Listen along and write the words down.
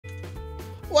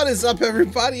What is up,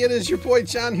 everybody? It is your boy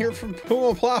John here from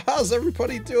PumaPlow. How's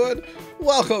everybody doing?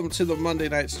 Welcome to the Monday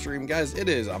night stream, guys. It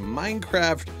is a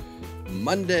Minecraft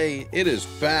Monday. It is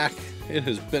back. It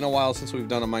has been a while since we've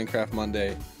done a Minecraft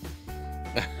Monday.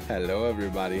 Hello,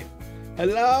 everybody.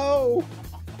 Hello.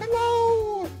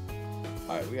 Hello. All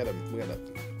right, we gotta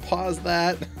pause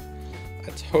that. I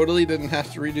totally didn't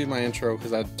have to redo my intro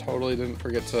because I totally didn't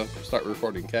forget to start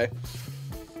recording. Okay,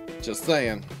 just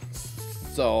saying.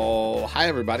 So, hi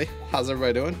everybody. How's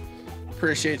everybody doing?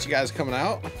 Appreciate you guys coming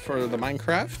out for the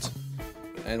Minecraft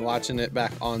and watching it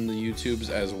back on the YouTubes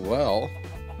as well.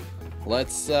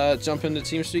 Let's jump into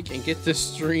TeamSpeak and get this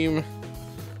stream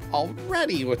all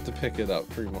ready with the pick it up.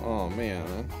 Oh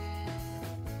man,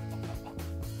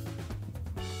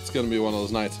 it's gonna be one of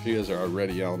those nights if you guys are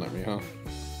already yelling at me, huh?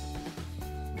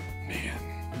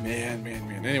 Man.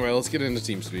 Anyway, let's get into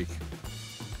TeamSpeak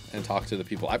and talk to the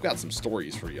people. I've got some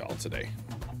stories for y'all today.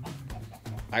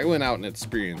 I went out and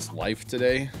experienced life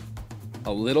today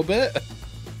a little bit.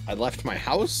 I left my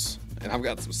house and I've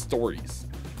got some stories.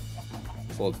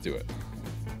 So let's do it.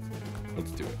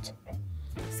 Let's do it.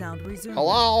 Sound resumed.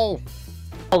 Hello.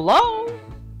 Hello.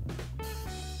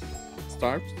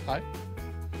 Storms, hi.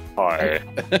 Hi.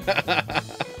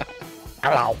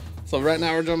 Hello. So right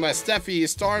now we're joined by Steffi,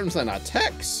 Storms, and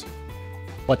Tex.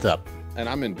 What's up? And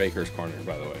I'm in Baker's Corner,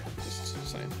 by the way. Just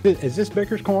saying. Is this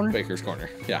Baker's Corner? Baker's Corner.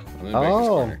 Yeah, I'm in Baker's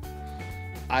Corner.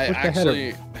 I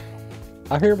actually...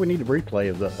 I hear we need a replay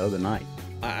of the other night.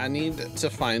 I need to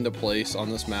find a place on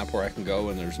this map where I can go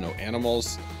and there's no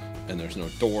animals and there's no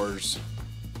doors.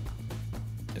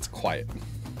 It's quiet.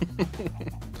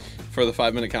 For the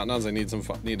 5-minute countdowns, I need to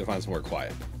find somewhere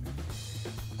quiet.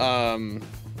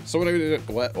 So what are we doing?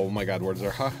 What? Oh my God, words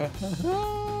are hard.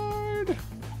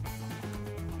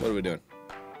 What are we doing?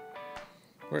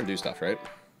 We're gonna do stuff, right?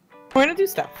 We're gonna do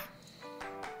stuff.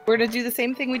 We're gonna do the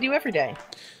same thing we do every day.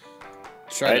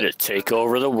 Try to take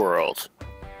over the world.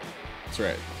 That's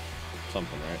right.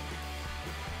 Something, right?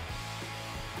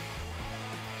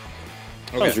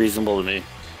 Okay. Sounds reasonable to me.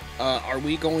 Are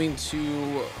we going to...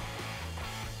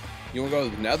 You want to go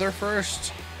to the Nether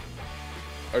first?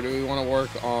 Or do we want to work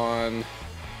on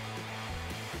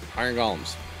Iron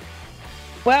Golems?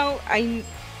 Well,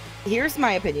 here's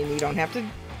my opinion. You don't have to...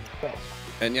 But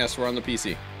And yes, we're on the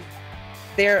PC.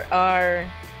 there are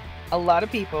a lot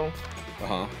of people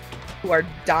who are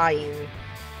dying to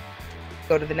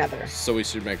go to the Nether. So we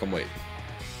should make them wait.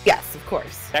 Yes, of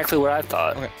course. Exactly what I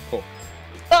thought. Okay, cool.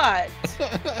 But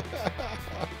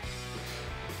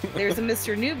there's a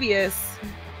Mr. Nubius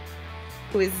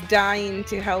who is dying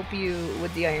to help you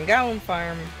with the Iron Golem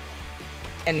farm,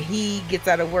 and he gets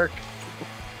out of work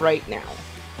right now.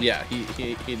 Yeah, he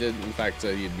did in fact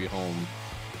say he'd be home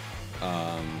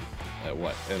at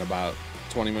what, in about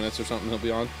 20 minutes or something he'll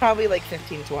be on? Probably like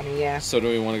 15, 20, yeah. So do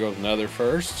we want to go to Nether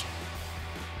first?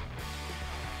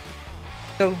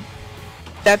 So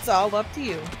that's all up to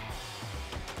you.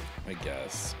 I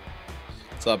guess.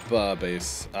 What's up,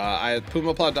 base?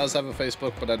 PumaPlow does have a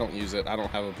Facebook, but I don't use it. I don't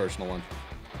have a personal one.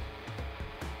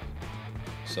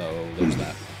 So there's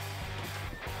that.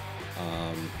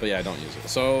 But yeah, I don't use it.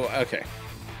 So, okay.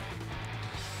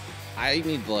 I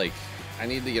need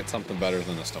to get something better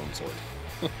than a stone sword.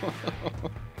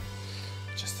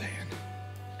 Just saying.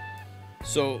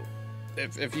 So,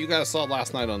 if you guys saw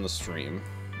last night on the stream,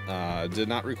 did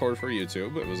not record for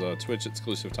YouTube. It was a Twitch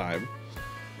exclusive time.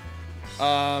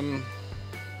 I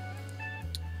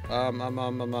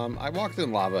walked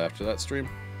in lava after that stream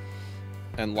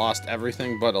and lost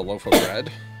everything but a loaf of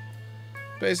bread,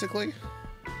 basically.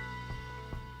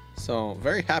 So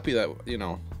very happy that, you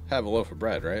know, have a loaf of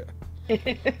bread, right?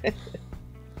 At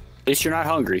least you're not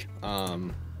hungry.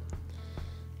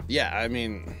 Yeah, I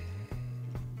mean,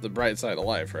 the bright side of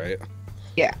life, right?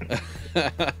 Yeah.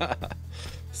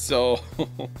 So,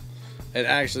 and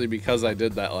actually, because I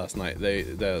did that last night,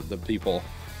 the people,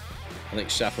 I think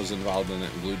Chef was involved in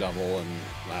it, and Blue Devil, and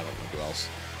I don't know who else.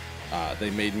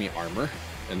 They made me armor,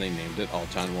 and they named it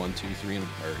Alton 1, 2, 3, and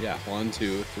 1,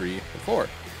 2, 3, and 4.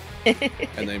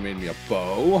 And they made me a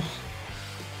bow.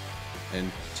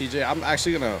 And TJ, I'm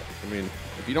actually gonna. I mean,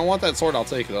 if you don't want that sword, I'll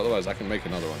take it. Otherwise, I can make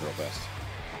another one real fast.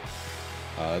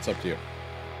 That's up to you.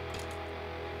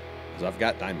 Because I've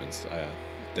got diamonds,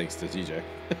 thanks to TJ.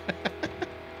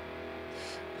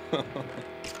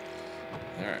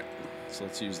 Alright, so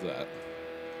let's use that.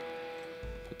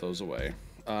 Put those away.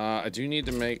 I do need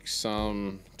to make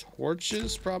some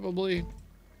torches, probably,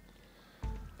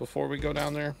 before we go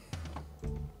down there.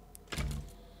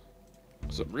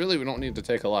 So really, we don't need to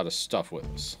take a lot of stuff with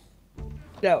us.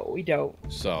 No, we don't.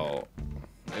 So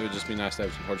it would just be nice to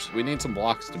have some torches. We need some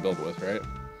blocks to build with, right?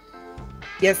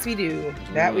 Yes, we do.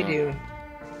 That we do.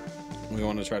 We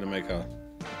want to try to make a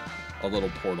little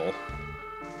portal.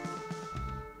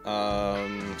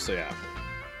 So yeah.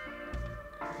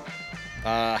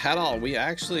 We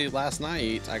actually, last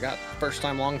night, I got first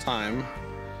time, long time.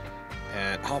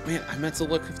 And, oh man, I meant to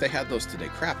look if they had those today.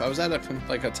 Crap, I was at a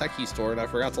techie store and I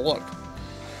forgot to look.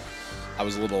 I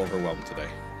was a little overwhelmed today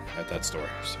at that store,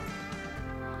 so.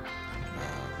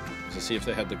 To see if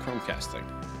they had the Chromecast thing.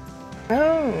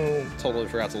 Oh. Totally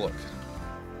forgot to look.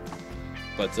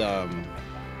 But,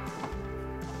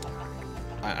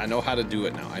 I know how to do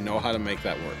it now. I know how to make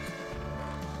that work.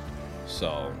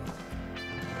 So.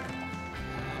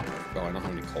 Oh, I don't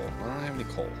have any coal. I don't have any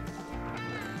coal.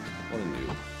 What a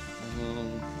noob.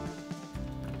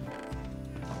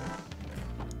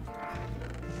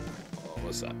 Oh,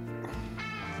 what's that?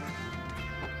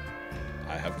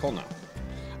 I have coal now.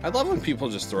 I love when people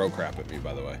just throw crap at me,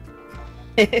 by the way.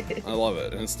 I love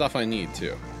it. And it's stuff I need,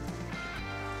 too.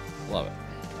 Love it.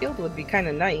 Shield would be kind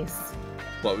of nice.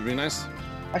 What would be nice?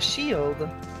 A shield.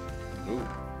 Ooh.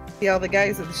 See all the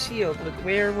guys with the shield.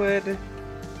 Where would...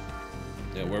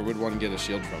 Yeah, where would one get a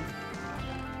shield from?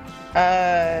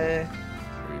 Uh...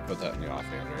 Or you put that in the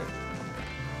offhand, right?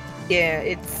 Yeah,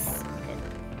 it's...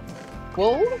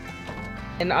 wool?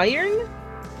 And iron?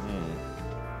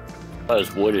 That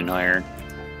was wood and iron.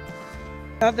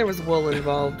 I thought there was wool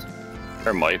involved.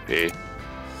 There might be.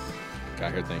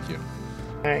 Got here, thank you.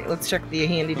 Alright, let's check the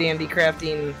handy-dandy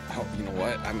crafting. Oh, you know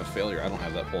what? I'm a failure. I don't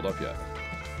have that pulled up yet.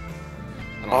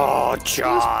 Oh, Just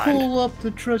John. pull up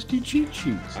the trusty cheat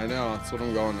sheets. I know, that's what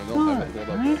I'm going. I don't have it pulled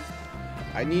up yet.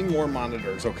 I need more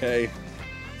monitors, okay?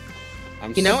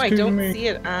 You know, I don't me. see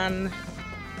it on...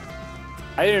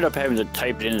 I ended up having to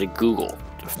type it into Google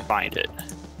to find it.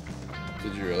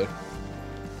 Did you really?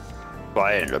 So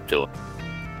I ended up doing.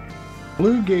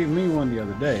 Blue gave me one the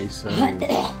other day, so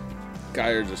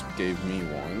Geyer just gave me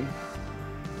one.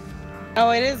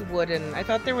 Oh, it is wooden. I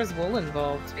thought there was wool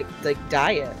involved. Like,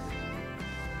 dye it.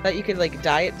 I thought you could, like,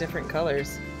 dye it different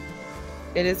colors.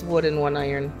 It is wood and one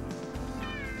iron.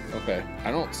 Okay.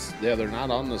 I don't... Yeah, they're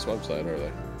not on this website, are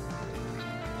they?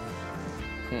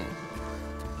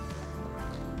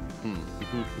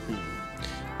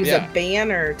 Use Yeah. a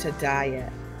banner to dye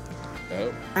it.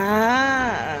 Oh.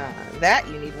 Ah, that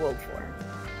you need wool for.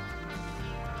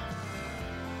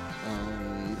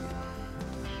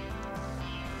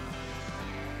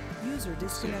 User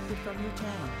disconnected from your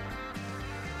channel.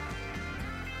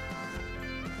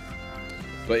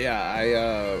 But yeah,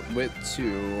 I went to...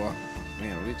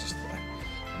 Man,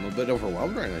 I'm a bit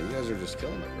overwhelmed right now. You guys are just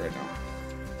killing it right now.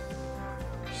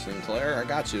 Sinclair, I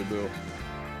got you, boo.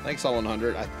 Thanks, all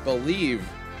 100. I believe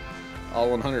all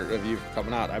 100 of you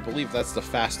coming out. I believe that's the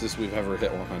fastest we've ever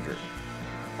hit 100.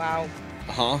 Wow.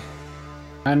 Uh-huh.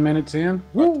 9 minutes in.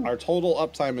 Our total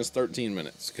uptime is 13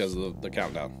 minutes because of the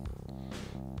countdown.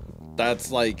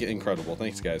 That's, like, incredible.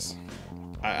 Thanks, guys.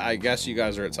 I guess you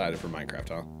guys are excited for Minecraft,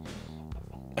 huh?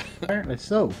 Apparently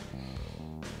so.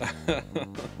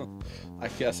 I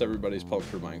guess everybody's pumped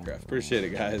for Minecraft. Appreciate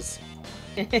it, guys.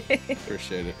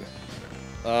 Appreciate it.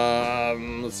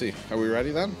 Let's see. Are we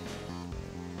ready then?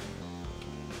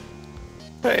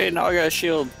 Hey, now I got a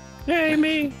shield. Yay,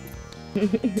 me.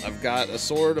 I've got a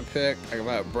sword, a pick. I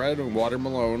got bread and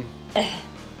watermelon.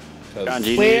 John,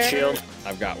 do you need a shield?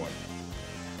 I've got one.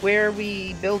 Where are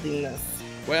we building this?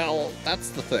 Well, that's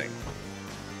the thing.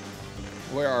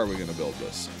 Where are we going to build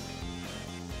this?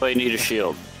 But you need a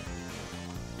shield.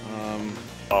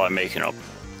 Oh, I'm making up.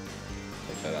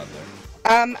 Take that out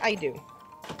there. I do.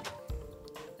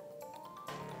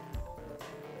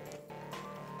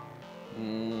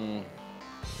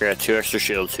 I got 2 extra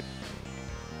shields.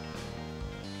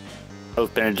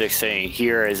 Both Benedict saying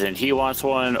here as in he wants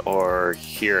one, or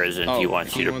here as in he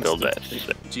wants you to build it.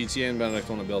 GTA and Benedict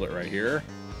want to build it right here.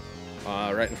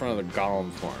 Right in front of the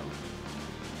Golem farm.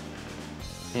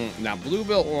 Now, Blue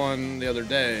built one the other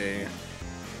day,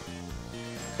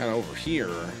 kind of over here,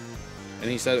 and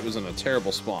he said it was in a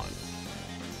terrible spawn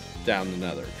down the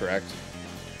nether, correct?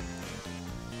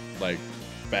 Like,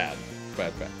 bad.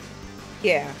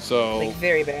 Yeah. So, Like,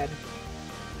 very bad.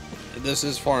 this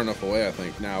is far enough away, I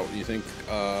think. Now, you think,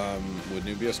 would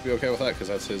Nubius be okay with that? Because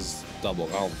that's his double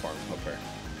Golem farm up there.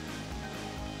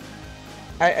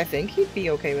 I think he'd be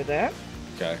okay with that.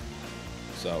 Okay.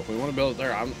 So, if we want to build it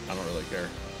there, I don't really care.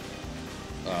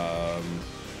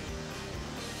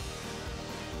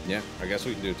 Yeah, I guess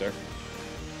we can do it there.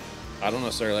 I don't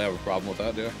necessarily have a problem with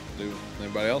that, do I? Do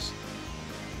anybody else?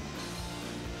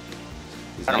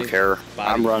 I don't care.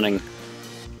 I'm running.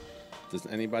 Does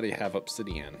anybody have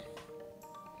obsidian?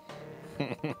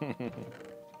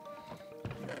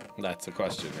 That's a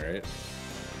question, right?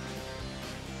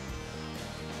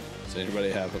 Does anybody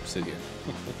have obsidian?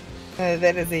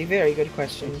 That is a very good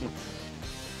question.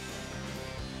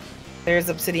 There was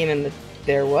obsidian in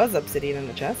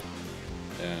the chest.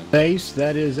 And Base,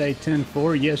 that is a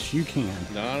 10-4. Yes, you can.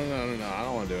 no. I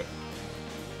don't want to do it.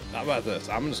 How about this?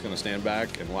 I'm just going to stand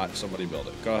back and watch somebody build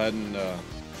it. Go ahead and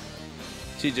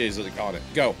TJ's on it.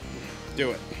 Go.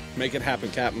 Do it. Make it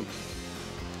happen, Captain.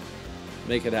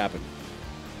 Make it happen.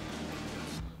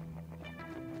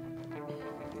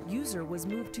 User was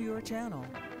moved to your channel.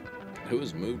 Who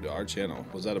was moved to our channel?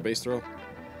 Was that a base throw?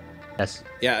 Yes.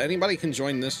 Yeah, anybody can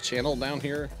join this channel down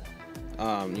here.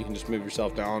 You can just move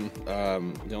yourself down.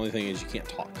 The only thing is you can't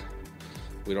talk.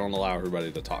 We don't allow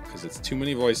everybody to talk because it's too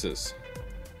many voices.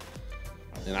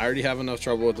 And I already have enough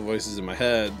trouble with the voices in my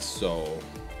head, so...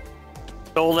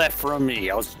 Stole that from me.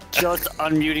 I was just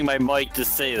unmuting my mic to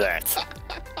say that.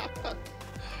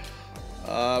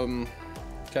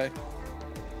 Okay.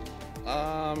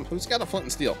 Who's got a flint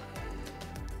and steel?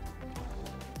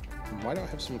 Why do I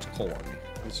have so much coal on me?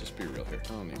 Let's just be real here. I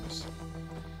don't need this.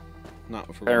 Not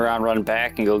if we're Turn around, run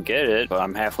back, and go get it, but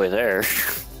I'm halfway there.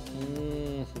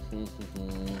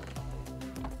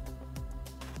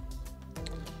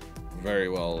 Very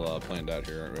well planned out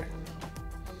here, aren't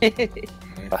we?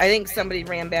 I think somebody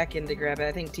ran back in to grab it.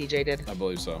 I think TJ did. I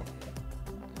believe so.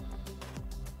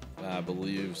 I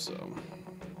believe so.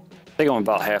 I think I'm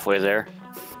about halfway there.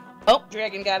 Oh,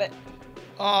 Dragon got it.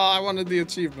 Oh, I wanted the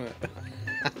achievement.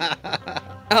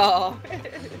 Oh.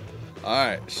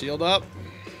 Alright, shield up.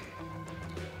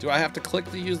 Do I have to click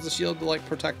to use the shield to, like,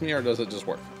 protect me, or does it just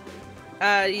work?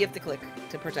 You have to click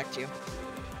to protect you.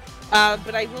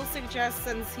 But I will suggest,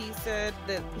 since he said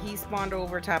that he spawned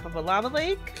over top of a lava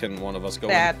lake, Can one of us go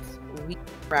that in? we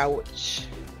crouch.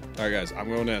 Alright, guys, I'm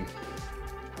going in.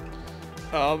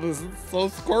 Oh, this is so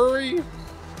squirry.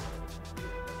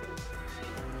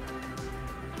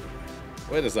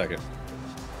 Wait a second.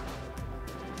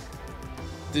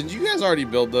 Did you guys already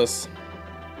build this?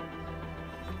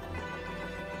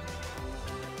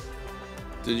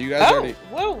 Did you guys already?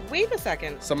 Whoa, wait a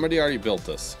second. Somebody already built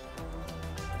this.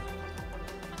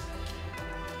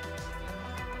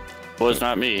 Well, it's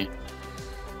not me.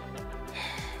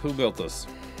 Who built this?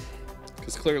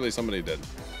 Because clearly somebody did.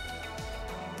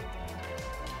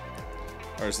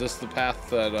 Or is this the path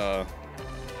that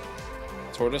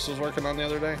Tortoise was working on the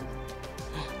other day?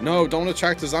 No, don't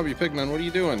attract the zombie pigmen. What are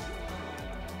you doing?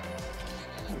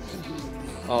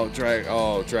 Oh,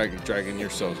 Dragon, you're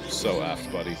so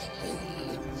effed, buddy.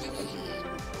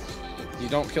 You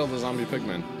don't kill the zombie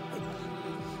pigmen.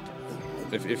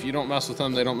 If you don't mess with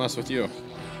them, they don't mess with you.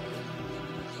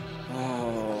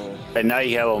 Oh. And now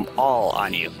you have them all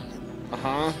on you.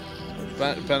 Uh-huh.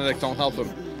 Benedict, don't help him.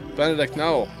 Benedict,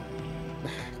 no.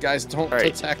 Guys, don't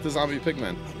attack the zombie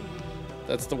pigmen.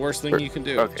 That's the worst thing you can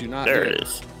do. Okay, do not there do it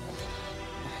is.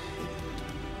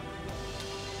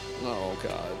 Oh,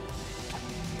 God.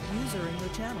 User in your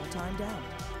channel timed out.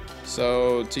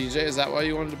 So, TJ, is that why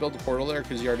you wanted to build the portal there?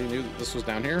 Because you already knew that this was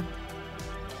down here?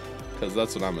 Because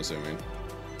that's what I'm assuming.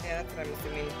 Yeah, that's what I'm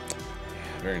assuming.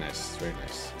 Very nice. Very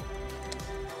nice.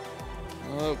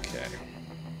 Okay.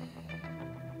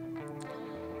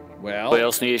 Well... Anybody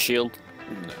else need a shield?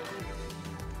 No.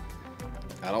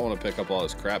 I don't want to pick up all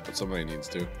this crap, but somebody needs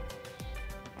to.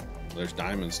 There's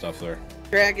diamond stuff there.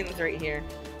 Dragon's right here.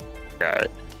 Got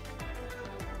it.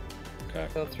 Okay.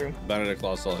 Go through. Benedict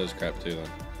lost all his crap too then.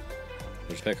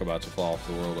 There's pick about to fall off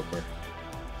the world up there.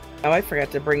 Oh, I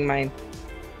forgot to bring my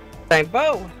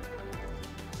bow.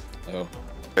 Oh.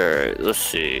 Alright, let's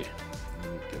see.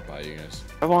 Get by you guys.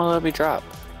 I want to let me drop.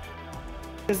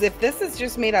 Because if this is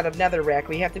just made out of netherrack,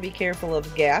 we have to be careful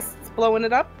of gas blowing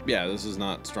it up. Yeah, this is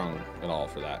not strong at all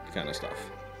for that kind of stuff.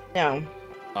 No.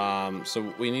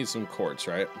 So we need some quartz,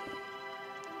 right?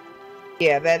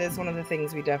 Yeah, that is one of the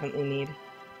things we definitely need.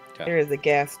 Okay. There is a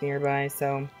gas nearby,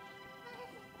 so...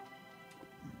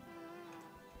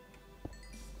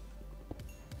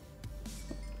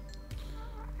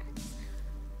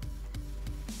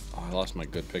 Oh, I lost my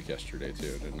good pick yesterday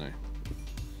too, didn't I?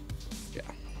 Yeah.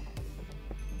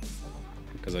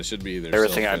 Because I should be either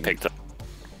Everything I picked up.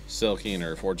 Silking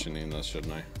or fortuning this,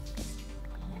 shouldn't I?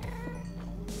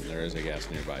 There is a gas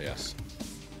nearby, yes.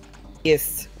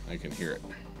 Yes. I can hear it.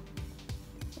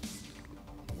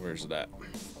 Where's that?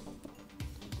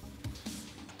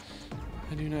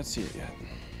 I do not see it yet.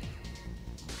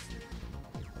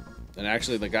 And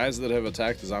actually, the guys that have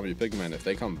attacked the zombie pigmen, if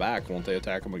they come back, won't they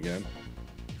attack them again?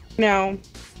 No.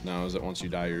 No, is it once you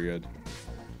die, you're good?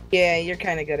 Yeah, you're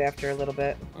kind of good after a little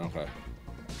bit. Okay.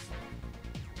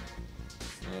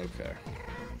 Okay.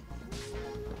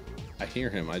 I hear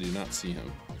him. I do not see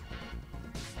him.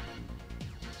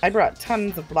 I brought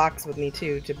tons of blocks with me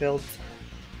too to build.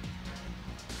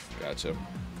 Gotcha. If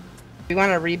you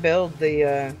want to rebuild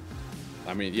the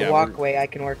I mean, the yeah, walkway, I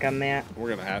can work on that. we're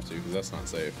gonna have to because that's not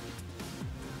safe.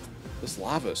 This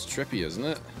lava is trippy, isn't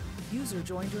it? User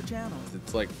joined your channel.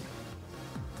 It's like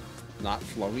not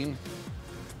flowing.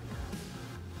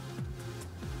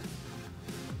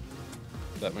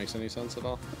 If that makes any sense at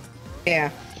all?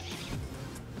 Yeah.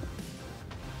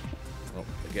 Oh,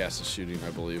 the gas is shooting,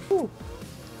 I believe. Ooh.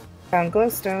 Found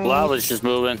glowstone. Lava's just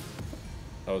moving.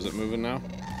 Oh, is it moving now?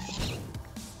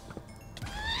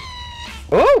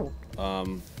 Oh!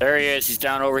 There he is. He's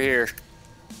down over here.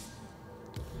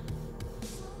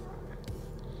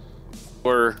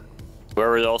 Or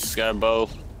whoever else has got a bow.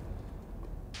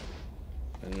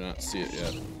 I do not see it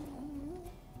yet.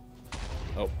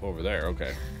 Oh, over there.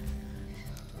 Okay.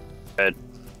 Dead.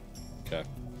 Okay.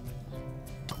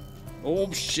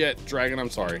 Oh shit, Dragon, I'm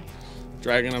sorry.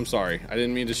 Dragon, I'm sorry. I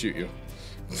didn't mean to shoot you.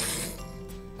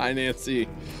 Hi, Nancy.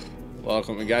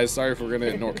 Welcome, and guys. Sorry if we're gonna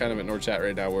ignore, kind of ignore chat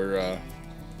right now. We're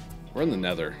in the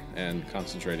Nether and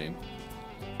concentrating.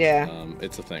 Yeah.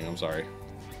 It's a thing. I'm sorry.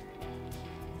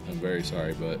 I'm very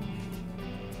sorry, but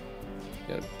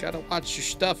gotta watch your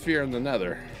stuff here in the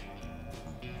Nether.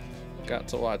 Got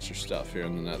to watch your stuff here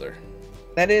in the Nether.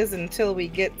 That is until we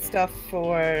get stuff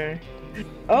for.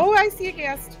 Oh, I see a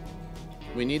ghast.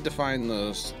 We need to find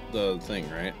the thing,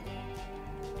 right,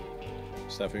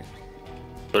 Steffi?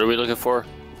 What are we looking for?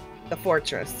 The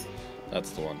fortress.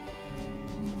 That's the one,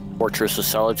 Fortress of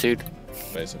Solitude.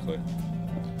 basically.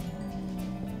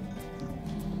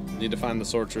 Need to find the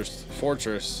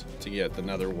fortress to get the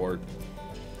Nether wart.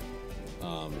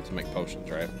 To make potions,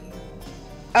 right?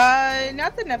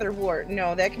 Not the nether wart.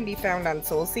 No, that can be found on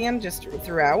soul sand just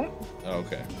throughout. Oh,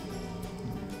 okay.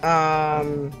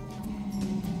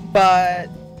 But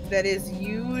that is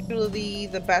usually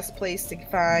the best place to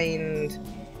find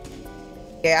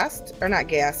ghast, or not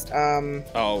ghast. Yeah,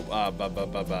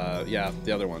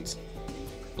 the other ones.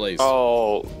 Blaze.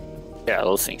 Oh, yeah,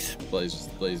 those things. Blaze.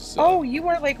 Oh, you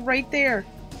are like right there.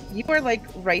 You are like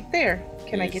right there.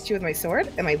 Can I Yes. get you with my sword?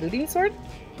 Am I looting sword?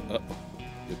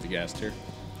 Get the gas here.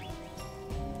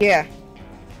 Yeah.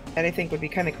 That I think would be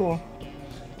kind of cool.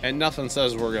 And nothing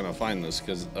says we're gonna find this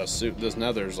because this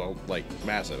Nether's like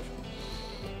massive,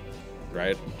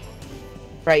 right?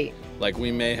 Right. Like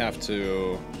we may have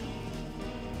to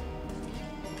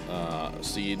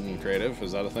seed and creative.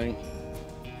 Is that a thing?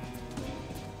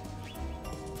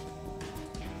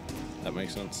 That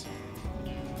makes sense.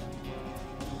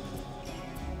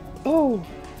 Oh.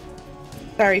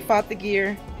 Sorry, fought the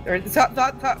gear. Or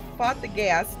fought the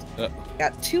ghast.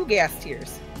 Got 2 ghast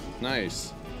tears.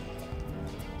 Nice.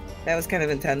 That was kind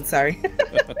of intense, sorry.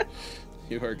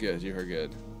 You are good. You are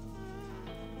good.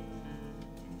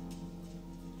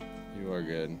 You are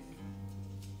good.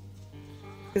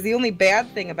 Because the only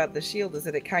bad thing about the shield is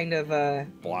that it kind of,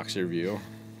 Blocks your view.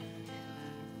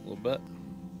 A little bit.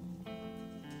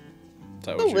 Is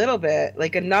that a what you're- little bit.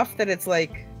 Like, enough that it's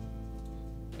like,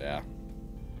 Yeah.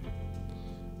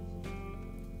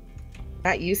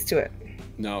 not used to it.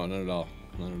 No, not at all.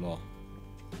 Not at all.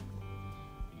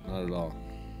 Not at all.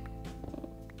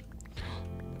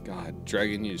 God,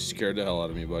 Dragon, you scared the hell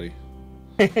out of me, buddy.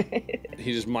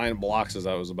 He just mind blocks as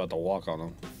I was about to walk on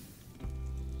him.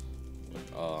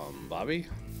 Bobby?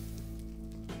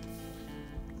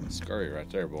 Scurry right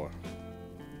there, boy.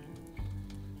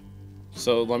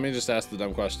 So let me just ask the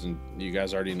dumb question. You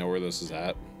guys already know where this is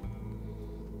at?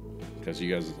 Because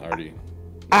you guys already...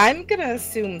 I'm gonna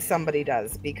assume somebody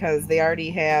does, because they already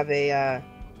have a,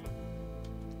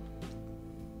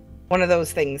 one of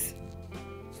those things.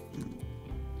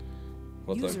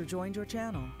 What the... User joined your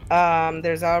channel.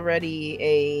 There's already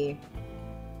a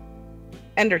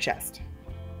ender chest.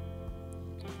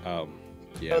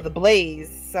 Yeah. So the blaze,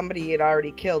 somebody had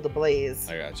already killed the blaze.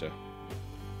 I gotcha.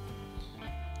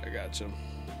 I gotcha.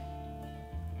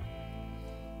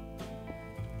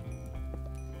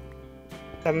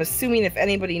 So I'm assuming if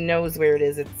anybody knows where it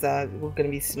is, it's gonna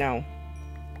be snow.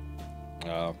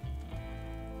 I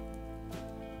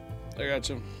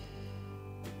gotcha.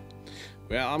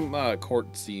 Well, I'm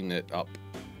court-seeing it up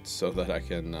so that I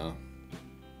can.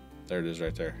 There it is,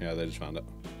 right there. Yeah, they just found it.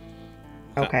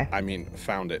 Okay. I mean,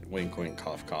 found it. Wink, wink,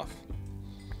 cough, cough.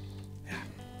 Yeah.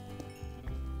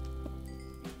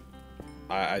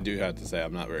 I do have to say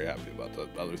I'm not very happy about the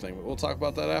other thing, but we'll talk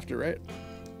about that after, right?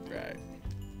 Right.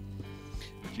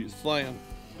 She's flying.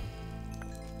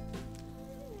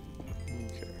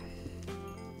 Okay.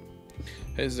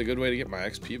 Hey, this is a good way to get my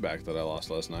XP back that I lost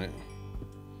last night.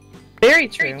 Very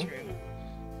true.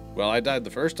 Well, I died the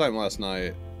first time last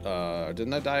night,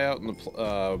 Didn't I die out in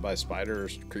the by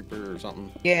spiders, creeper or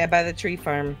something? Yeah, by the tree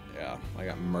farm. Yeah, I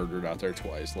got murdered out there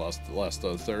twice. Lost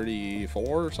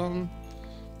 34 or something.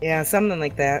 Yeah, something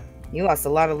like that. You lost a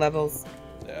lot of levels.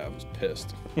 Yeah, I was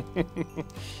pissed.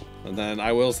 And then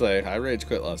I will say, I rage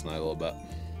quit last night a little bit.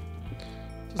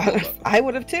 Just a little bit. I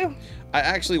would have too. I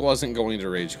actually wasn't going to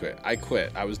rage quit. I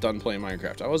quit. I was done playing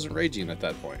Minecraft. I wasn't raging at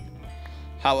that point.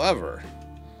 However,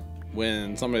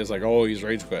 when somebody's like, oh, he's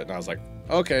rage quit, and I was like,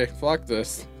 okay, fuck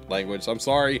this language. I'm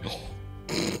sorry.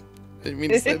 I didn't mean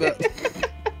to say that.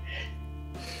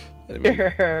 I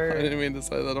didn't mean to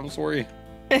say that. I'm sorry.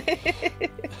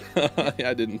 Yeah,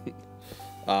 I didn't.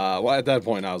 Well, at that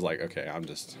point, I was like, okay, I'm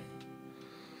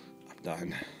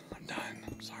done.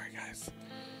 I'm sorry, guys.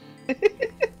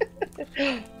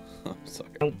 I'm sorry.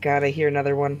 Oh god, I hear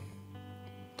another one.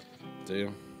 Do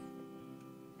you?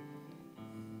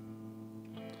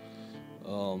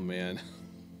 Oh man,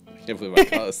 I can't believe I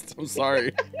cussed. I'm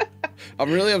sorry.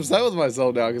 I'm really upset with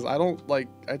myself now because I don't like.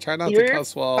 I try not to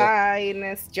cuss while. Fine,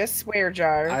 it's just swear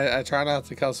jar. I try not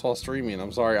to cuss while streaming.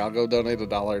 I'm sorry. I'll go donate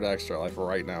 $1 to Extra Life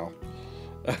right now.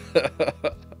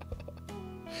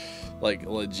 Like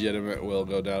legitimate will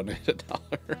go donate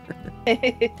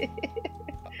 $1.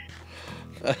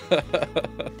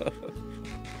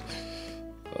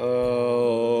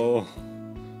 Oh,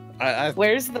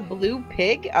 Where's the blue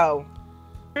pig? Oh,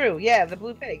 true. Yeah, the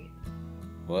blue pig.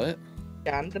 What?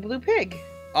 John, the blue pig.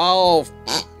 Oh.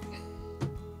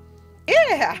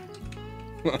 Yeah.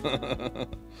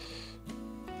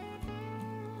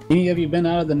 Any of you been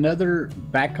out of the Nether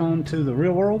back onto the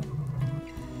real world?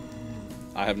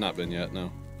 I have not been yet.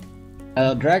 No.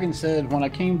 Dragon said when I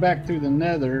came back through the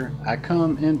Nether, I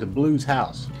come into Blue's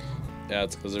house. Yeah,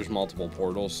 it's because there's multiple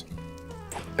portals.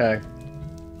 Okay.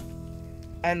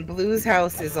 And Blue's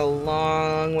house is a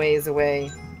long ways away.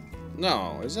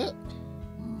 No, is it?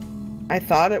 I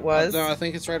thought it was. No, I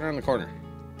think it's right around the corner.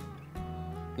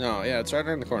 No, yeah, it's right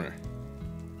around the corner.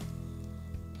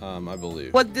 I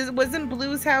believe. Wasn't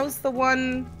Blue's house the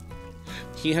one?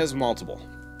 He has multiple.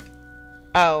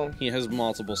 Oh. He has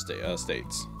multiple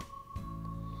states.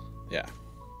 Yeah.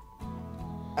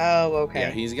 Oh, okay. Yeah,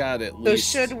 he's got at So least.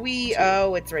 should we? 2.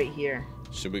 Oh, it's right here.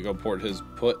 Should we go put his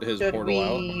portal Should we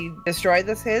out? destroy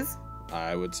his?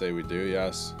 I would say we do.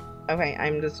 Yes. Okay,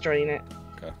 I'm destroying it.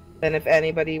 Okay. Then if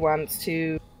anybody wants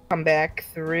to come back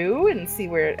through and see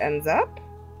where it ends up.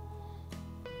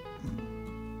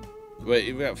 Wait,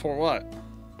 you got for what?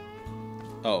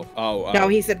 Oh. No,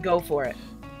 he said go for it.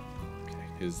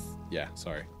 Okay. Yeah.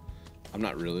 Sorry. I'm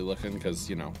not really looking because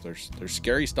there's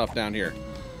scary stuff down here.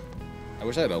 I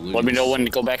wish I had a loot. Let me know when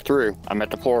to go back through. I'm at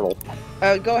the portal.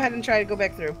 Go ahead and try to go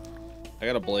back through. I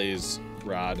got a blaze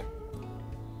rod.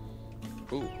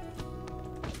 Ooh.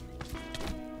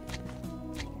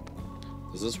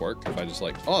 Does this work if I just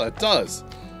like... Oh, that does!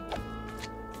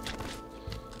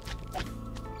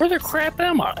 Where the crap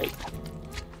am I?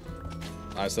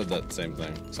 I said that same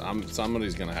thing. So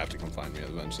somebody's gonna have to come find me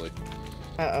eventually.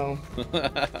 Uh-oh.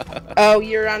 Oh,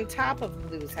 you're on top of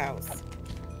Blue's house.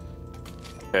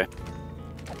 Okay.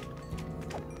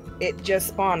 It just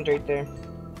spawned right there.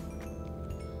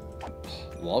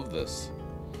 Love this.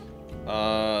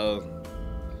 I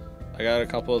got a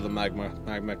couple of the magma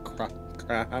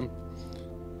crab.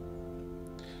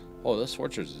 Oh, this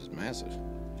fortress is massive.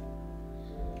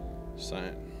 Just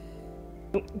saying.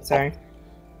 Oops, sorry.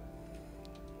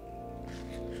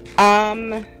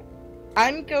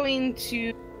 I'm going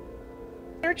to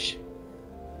search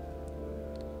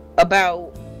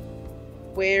about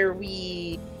where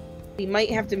we might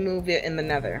have to move it in the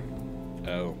Nether.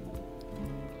 Oh.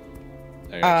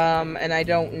 And I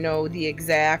don't know the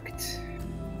exact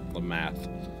The math.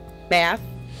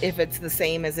 if it's the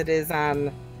same as it is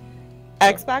on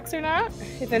Xbox or not.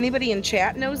 If anybody in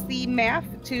chat knows the math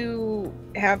to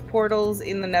have portals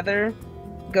in the Nether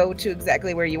go to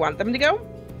exactly where you want them to go,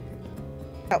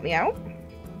 help me out.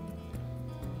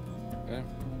 Okay.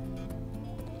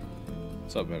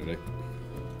 What's up, Benedict?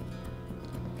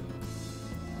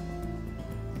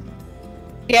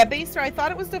 Yeah, base I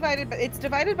thought it was divided, but it's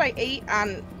divided by 8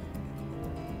 on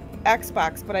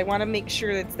Xbox, but I want to make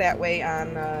sure it's that way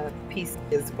on PC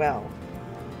as well.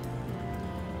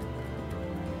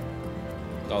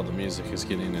 Oh, the music is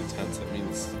getting intense. That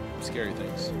means scary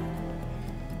things.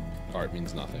 Or it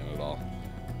means nothing at all.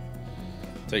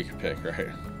 Take your pick, right?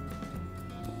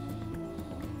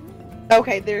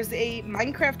 Okay, there's a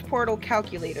Minecraft portal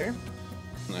calculator.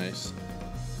 Nice.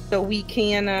 So we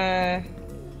can,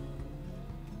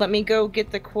 let me go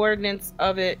get the coordinates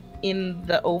of it in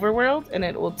the overworld, and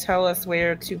it will tell us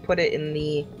where to put it in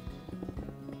the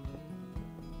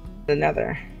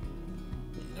Nether.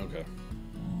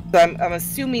 So I'm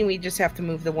assuming we just have to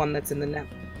move the one that's in the net.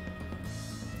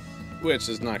 Which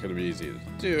is not going to be easy to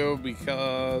do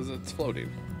because it's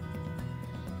floating.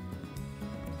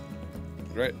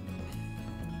 Right?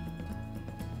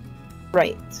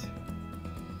 Right.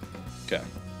 Okay.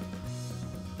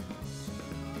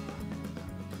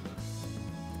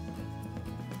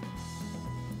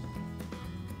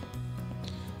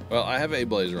 Well, I have a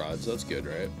blaze rod, so that's good,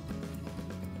 right?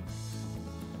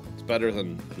 It's better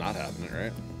than not having it,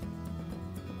 right?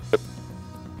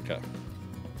 Okay.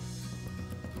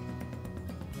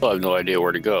 I have no idea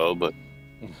where to go, but...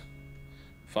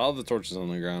 Follow the torches on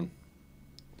the ground.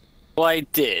 Well, I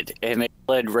did, and it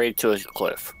led right to a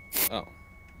cliff. Oh.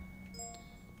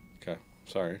 Okay.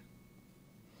 Sorry.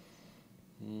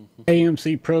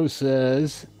 AMC Pro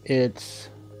says it's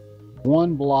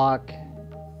 1 block,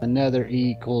 another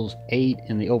equals 8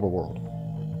 in the overworld.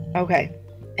 Okay.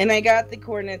 And I got the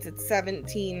coordinates at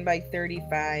 17 by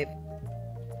 35.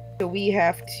 So we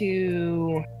have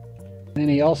to... And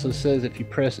he also says if you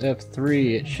press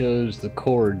F3, it shows the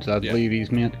chords. I believe he's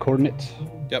meant coordinates.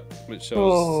 Yep, it shows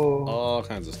all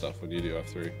kinds of stuff when you do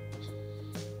F3.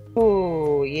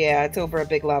 Oh, yeah, it's over a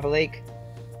big lava lake.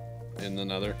 In the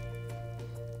nether.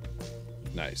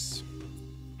 Nice.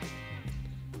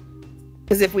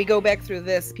 Because if we go back through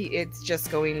this, it's just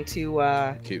going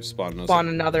to keep spawning spawn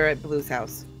another at Blue's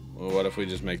house. Well, what if we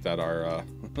just make that our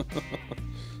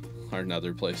our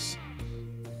nether place?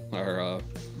 Our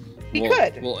we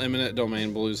could. We'll eminent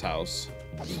domain Blue's house.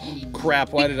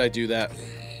 Crap! Why did I do that?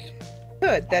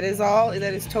 Good. That is all.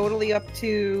 That is totally up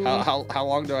to. How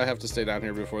long do I have to stay down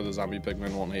here before the zombie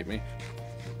pigmen won't hate me?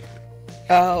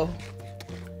 Oh.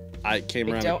 I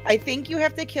came around. I think you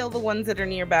have to kill the ones that are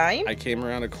nearby. I came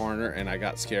around a corner and I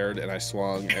got scared and I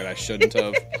swung and I shouldn't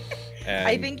have. And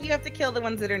I think you have to kill the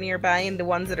ones that are nearby, and the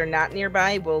ones that are not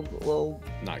nearby will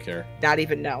not care. Not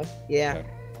even know. Yeah. Okay.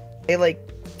 They like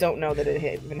don't know that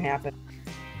it even happened.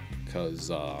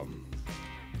 Because I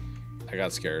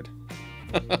got scared.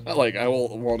 Like I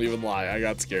won't even lie. I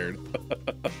got scared.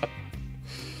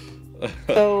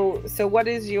 So what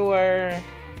is your?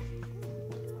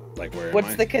 Like where?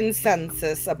 What's the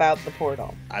consensus about the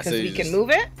portal? Because we can move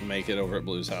it. Make it over at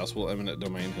Blue's house. We'll eminent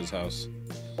domain his house.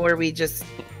 Or we just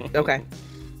okay.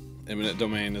 Eminent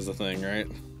domain is a thing, right?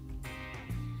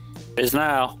 Is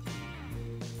now.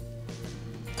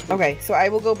 Okay, so I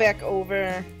will go back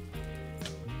over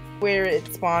where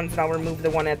it spawns, and I'll remove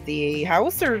the one at the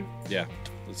house, or yeah,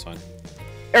 that's fine.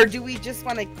 Or do we just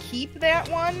want to keep that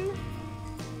one?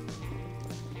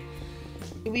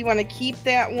 Do we want to keep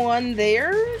that one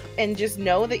there and just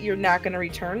know that you're not going to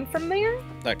return from there?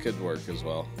 That could work as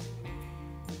well.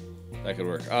 That could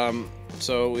work.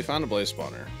 So we found a blaze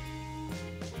spawner.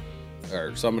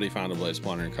 Or somebody found a blaze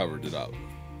spawner and covered it up.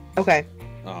 Okay.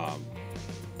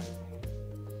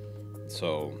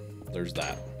 So there's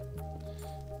that.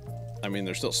 I mean,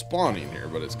 they're still spawning here,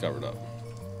 but it's covered up.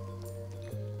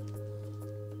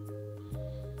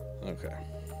 Okay.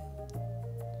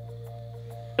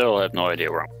 Still have no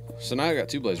idea where I'm. So now I got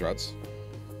 2 blaze rods.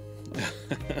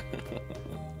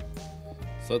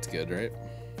 So that's good, right?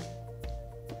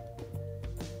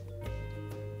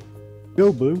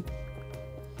 Go, Blue.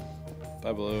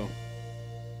 Bye, Blue.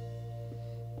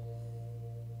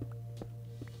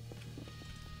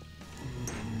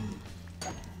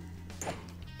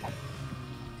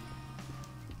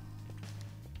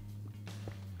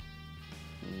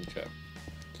 Okay.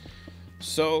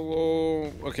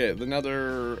 So, okay, the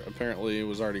nether apparently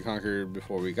was already conquered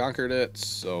before we conquered it,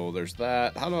 so there's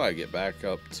that. How do I get back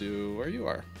up to where you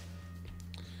are?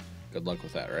 Good luck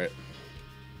with that, right?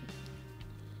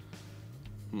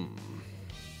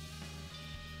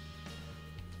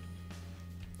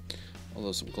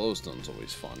 Although some glowstone's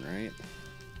always fun, right?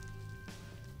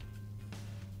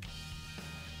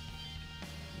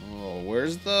 Oh, where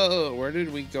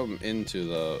did we go into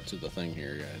the thing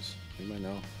here, guys? Anybody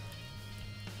know?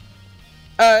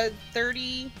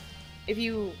 30, if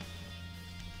you...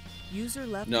 User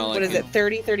left. No, like what is it,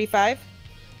 30, 35?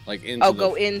 Like into Oh,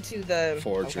 go into the...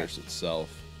 fortress itself.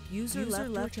 User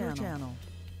left your channel.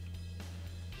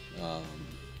 I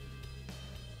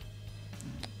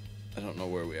don't know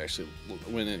where we actually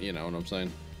went in, you know what I'm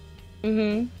saying?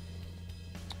 Mm-hmm.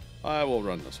 I will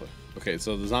run this way. Okay,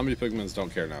 so the zombie pigments don't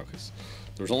care now because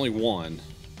there's only one.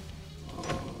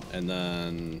 And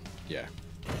then, yeah.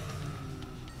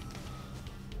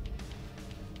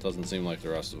 Doesn't seem like the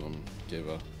rest of them give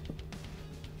a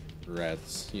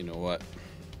rat's, you know what.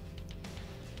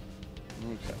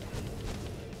 Okay.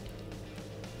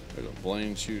 There's a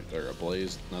Blaine shoot, or a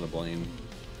Blaze, not a Blaine.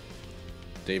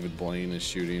 David Blaine is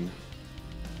shooting.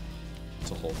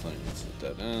 It's a whole thing. It's a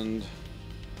dead end.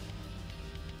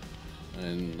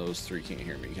 And those three can't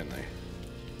hear me, can they?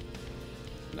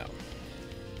 No.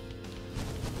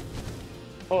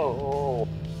 Oh.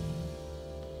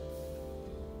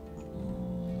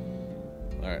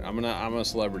 Alright, I'm a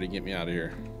celebrity, get me out of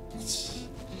here.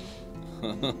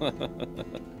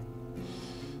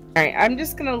 Alright, I'm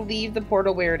just gonna leave the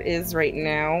portal where it is right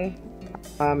now.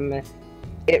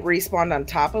 It respawned on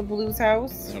top of Blue's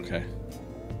house. Okay.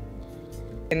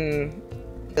 And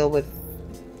deal with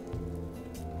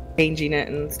changing it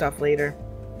and stuff later.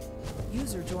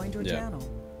 User joined your Yeah. channel.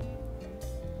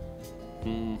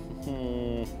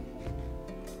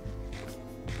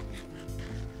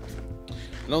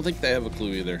 I don't think they have a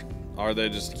clue either. Or they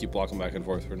just keep walking back and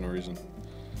forth for no reason.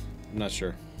 I'm not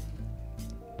sure.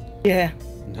 Yeah.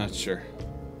 Not sure.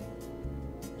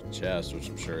 Chest, which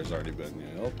I'm sure has already been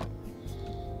yelled.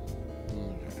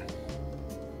 Okay.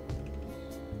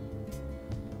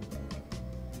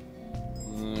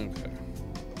 Okay.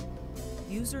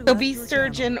 User So left Beast your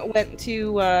Surgeon channel. went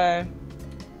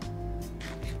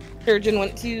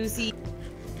to see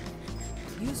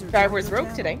User Driver's joined your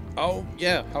Rope today. channel. Oh,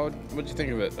 yeah. What'd you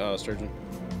think of it, Sturgeon?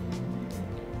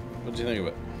 What'd you think of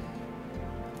it?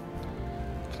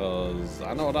 Because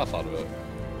I know what I thought of it.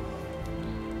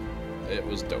 It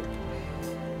was dope.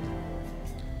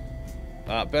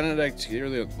 Benedict, you're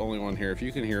the only one here. If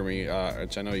you can hear me,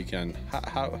 which I know you can,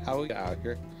 how we got out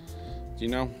here? Do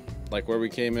you know? Like where we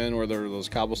came in, where there were those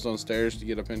cobblestone stairs to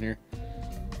get up in here?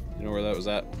 You know where that was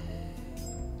at?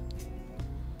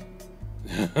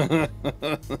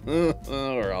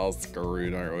 We're all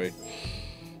screwed, aren't we?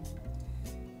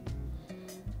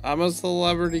 I'm a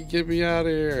celebrity, get me out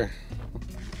of here.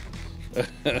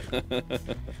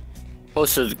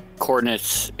 Most of the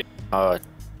coordinates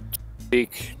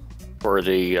speak for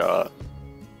the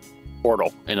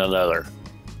portal in the nether.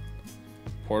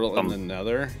 Portal in the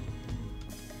nether?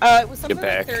 It was something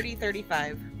back. like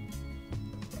 30-35.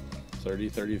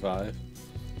 30-35?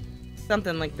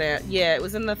 Something like that. Yeah, it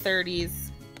was in the 30s.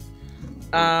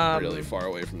 Really far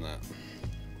away from that.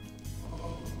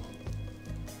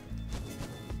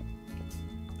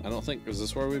 I don't think... Is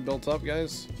this where we built up,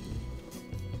 guys?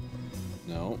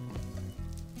 No.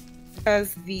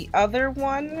 Because the other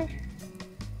one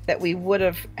that we would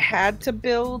have had to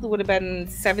build would have been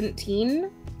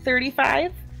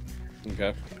 1735.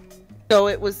 Okay. So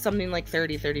it was something like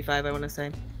 30-35, I want to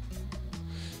say.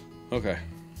 Okay.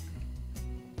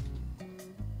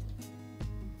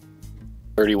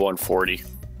 3140.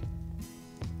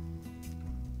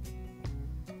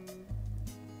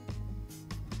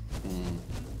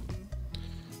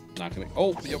 Not gonna...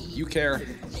 Oh, yep, you care.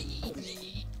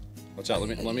 Watch out,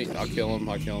 let me... I'll kill him.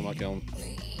 Oh,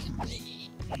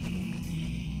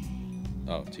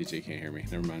 TJ can't hear me.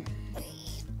 Never mind.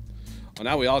 Well,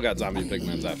 now we all got zombie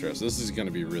pigments after us. This is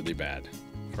gonna be really bad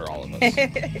for all of us.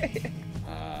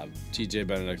 TJ,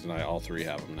 Benedict, and I, all three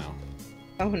have them now.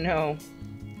 Oh no.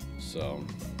 So...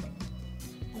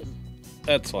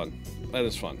 That's fun. That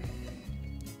is fun.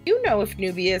 Do you know if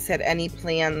Nubius had any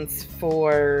plans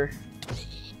for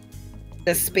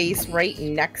the space right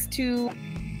next to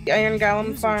the Iron Golem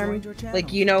User farm? joined your channel.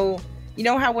 Like, you know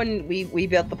how when we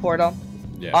built the portal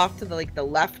Yeah. off to the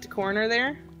left corner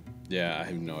there? Yeah, I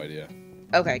have no idea.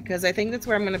 Okay, because I think that's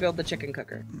where I'm going to build the chicken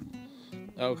cooker.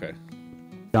 Okay.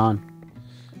 John,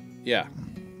 Yeah.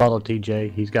 follow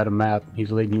TJ. He's got a map.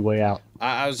 He's leading you way out.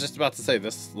 I was just about to say,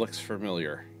 this looks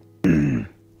familiar.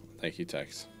 Thank you,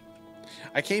 Tex.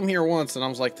 I came here once and I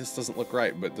was like, this doesn't look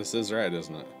right, but this is right,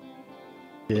 isn't it?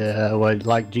 Yeah, well,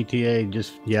 like GTA,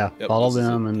 just, yeah, Yep, follow this is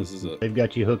them, it. and This is it. they've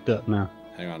got you hooked up now.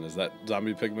 Hang on, is that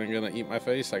zombie pigman gonna eat my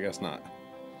face? I guess not.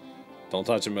 Don't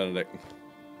touch him, Benedict.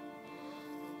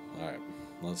 Alright,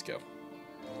 let's go.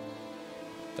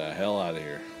 The hell out of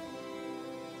here.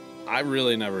 I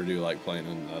really never do like playing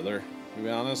in the Nether, to be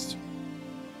honest.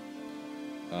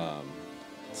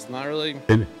 It's not really...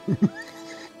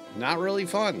 not really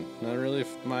fun. Not really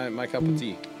my cup of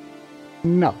tea.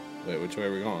 No. Wait, which way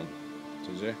are we going?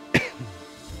 TJ?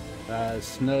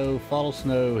 Snow, follow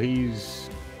Snow. He's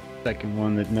the second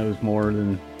one that knows more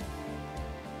than...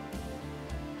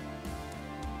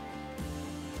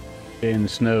 And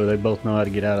Snow, they both know how to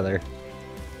get out of there.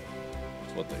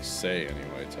 That's what they say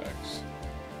anyway, Tex.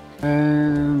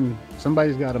 And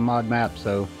somebody's got a mod map,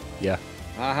 so yeah.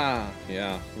 Aha,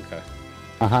 yeah, okay.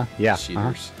 Yeah.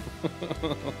 Cheaters.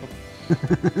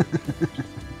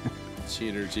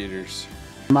 Cheaters.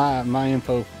 My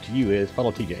info to you is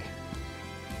follow TJ.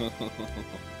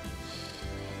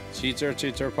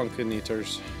 Cheater, pumpkin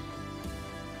eaters.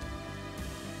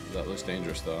 That looks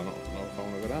dangerous, though. I don't know if I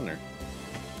want to go down there.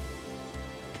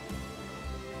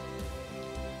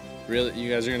 Really?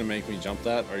 You guys are gonna make me jump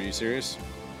that? Are you serious?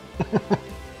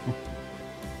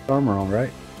 Armor on,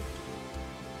 right?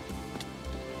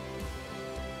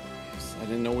 I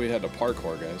didn't know we had a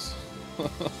parkour, guys.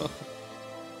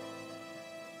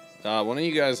 One of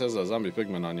you guys has a zombie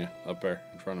pigman on you up there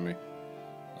in front of me.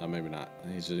 Maybe not.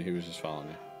 He was just following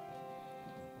you.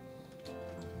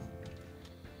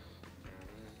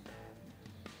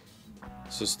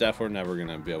 So, Steph, we're never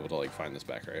gonna be able to like find this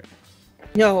back, right?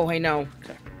 No, I know.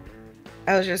 Okay.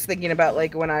 I was just thinking about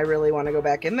like when I really want to go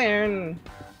back in there and.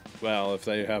 Well, if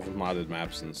they have modded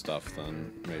maps and stuff,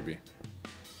 then maybe.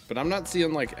 But I'm not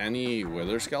seeing like any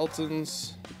wither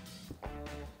skeletons.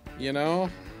 You know?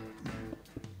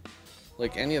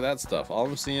 Like any of that stuff. All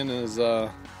I'm seeing is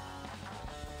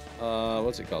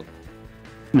what's it called?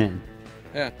 Man.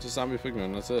 Yeah, just zombie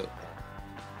pigman, that's it.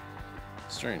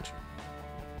 Strange.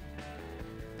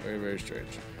 Very, very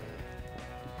strange.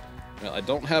 Well, I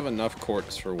don't have enough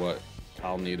quartz for what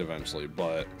I'll need eventually,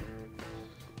 but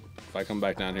if I come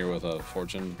back down here with a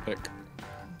fortune pick,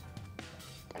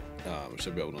 we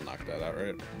should be able to knock that out,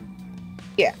 right?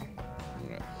 Yeah.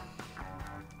 Okay.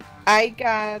 I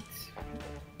got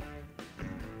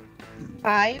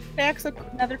 5 stacks of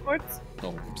nether quartz.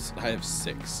 Oh, I have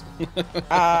 6.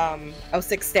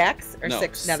 6 stacks or No,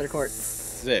 6 nether quartz.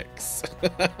 6.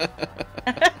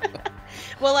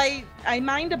 Well, I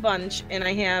mined a bunch and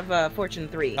I have Fortune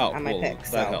 3 on my pick.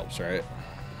 That helps, right?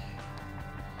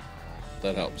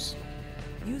 That helps.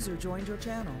 User joined your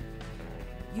channel.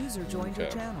 User joined your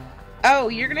Okay. channel. Oh,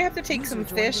 you're gonna have to take User some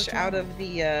joined your fish channel.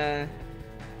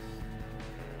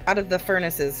 out of the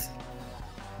furnaces.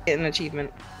 Get an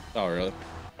achievement. Oh, really?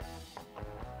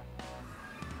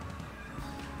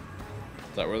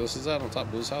 Is that where this is at? On top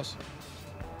of Blue's house?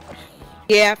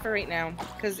 Yeah, for right now,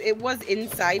 because it was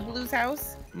inside Blue's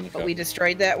house, but Okay. we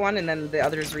destroyed that one, and then the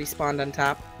others respawned on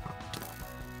top.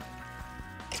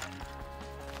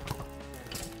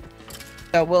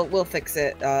 So we'll fix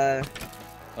it.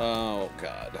 Oh,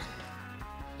 God.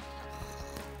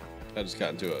 I just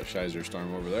got into a Shizer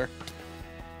storm over there.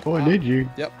 Boy, did you?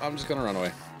 Yep, I'm just gonna run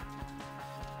away.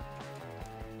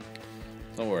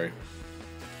 Don't worry.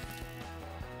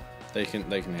 They can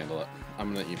handle it.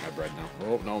 I'm gonna eat my bread now.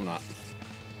 Oh, no, I'm not.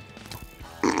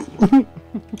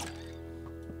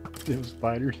 Those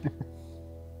spiders.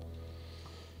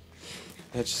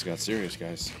 That just got serious,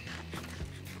 guys.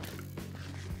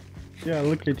 Yeah,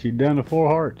 look at you, down to 4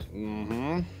 hearts.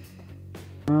 Mm-hmm.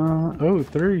 Oh,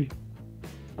 3.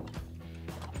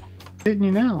 Hitting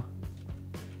you now.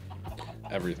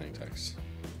 Everything, Tex.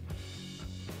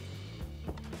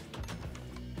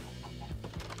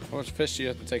 How much fish do you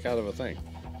have to take out of a thing?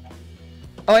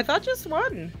 Oh, I thought just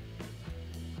one.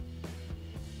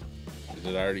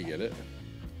 Did I already get it?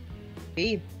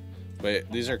 B.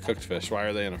 Wait, these are cooked fish. Why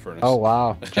are they in a furnace? Oh,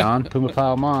 wow. John,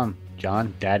 PumaPlow Mom.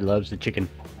 John, Dad loves the chicken.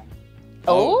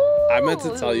 Oh, I meant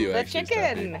to tell you, the actually,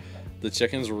 chicken. the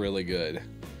chicken's really good.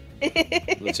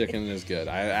 The chicken is good.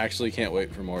 I actually can't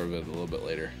wait for more of it a little bit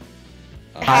later.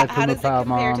 How, Hi, how does it PumaPlow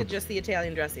compare to Mom. just the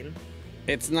Italian dressing?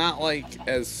 It's not like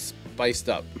as spiced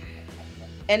up.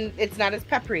 And it's not as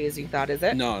peppery as you thought, is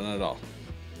it? No, not at all.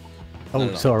 Oh,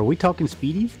 no. so are we talking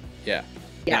Speedies? Yeah.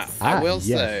 Yes. Now, I Ah, will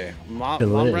yes. say, Mom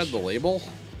Delish. read the label.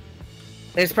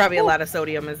 There's probably a lot of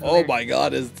sodium, isn't Oh there? my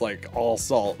God, it's like all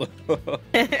salt.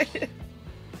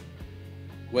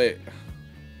 Wait,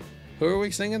 who are we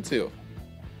singing to?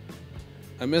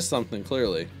 I missed something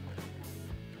clearly.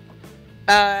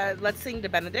 Let's sing to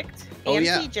Benedict Oh, and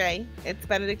yeah. TJ. It's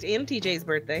Benedict and TJ's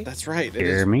birthday. That's right. It is.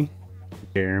 Jeremy.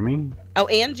 Jeremy. Oh,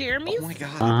 and Jeremy's? Oh my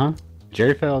God. Uh-huh.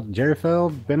 Jerry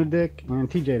Feld, Benedict, and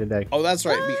TJ today. Oh, that's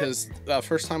right. Because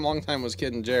first time, long time was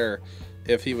Kid and Jer.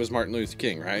 If he was Martin Luther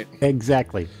King, right?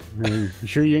 Exactly. You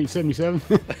sure you ain't 77?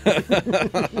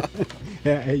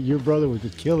 Yeah, hey, your brother was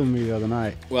just killing me the other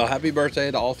night. Well, happy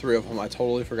birthday to all 3 of them. I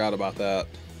totally forgot about that.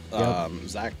 Yep.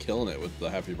 Zach killing it with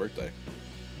the happy birthday.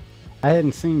 I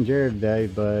hadn't seen Jared today,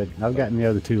 but I've gotten the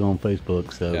other 2 on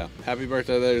Facebook, so. Yeah. Happy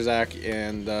birthday there, Zach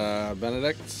and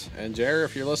Benedict. And Jer,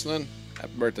 if you're listening,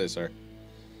 happy birthday, sir.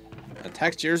 And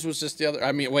Text yours was just the other.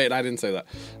 I mean, wait, I didn't say that.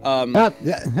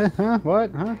 Yeah,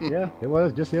 what? Huh? Yeah, it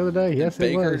was just the other day. Yes, it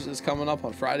Baker's was. is coming up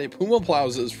on Friday.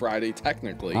 PumaPlow's is Friday,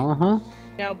 technically. Uh-huh.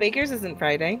 No, Baker's isn't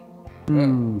Friday.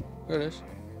 Hmm. There it is.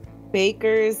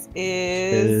 Baker's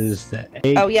Is the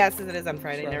 8th? Oh, yes, it is on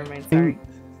Friday. Friday. Never mind. Sorry.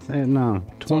 No,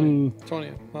 20th.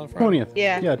 20th on Friday. 20th.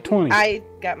 Yeah. Yeah, 20th. I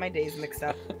got my days mixed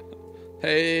up.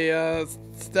 Hey,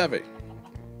 Stevie,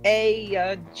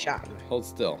 Job. hold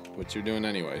still, which you're doing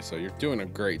anyway, so you're doing a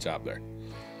great job there.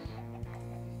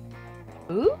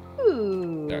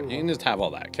 Ooh. There, you can just have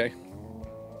all that, okay?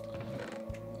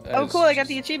 Oh, cool! I got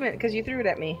the achievement because you threw it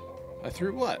at me. I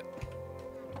threw what?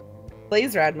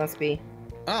 Blaze rod must be.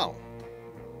 Oh.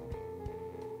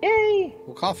 Yay!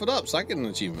 Well, cough it up so I get an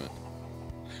achievement.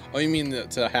 Oh, you mean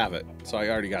to have it? So I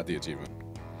already got the achievement,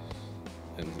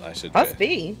 and I should. Must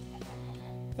be.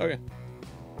 Okay.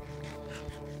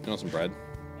 You want some bread?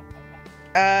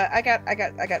 I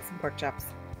got some pork chops.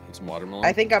 And some watermelon.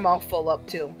 I think I'm all full up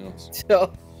too.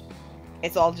 So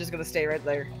it's all just gonna stay right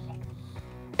there.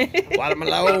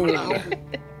 Watermelon.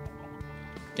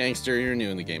 Gangster, you're new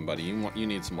in the game, buddy. You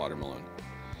need some watermelon.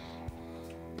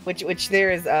 Which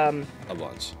there is a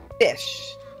bunch.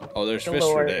 Fish. Oh, there's fish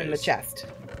galore for days. in the chest.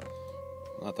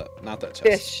 Not that chest.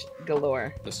 Fish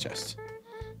galore. This chest.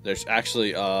 There's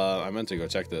actually I meant to go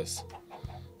check this.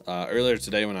 Earlier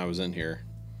today when I was in here,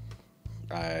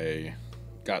 I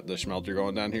got the smelter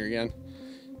going down here again,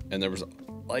 and there was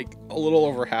like a little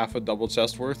over half a double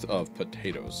chest worth of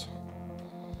potatoes.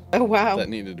 Oh wow. That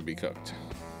needed to be cooked.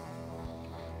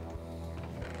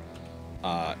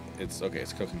 It's okay,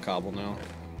 it's cooking cobble now.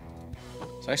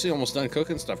 It's actually almost done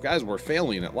cooking stuff. Guys, we're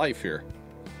failing at life here.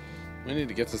 We need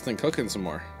to get this thing cooking some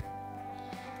more.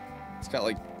 It's got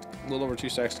like a little over 2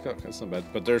 stacks to cook. That's not bad.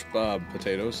 But there's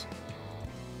potatoes.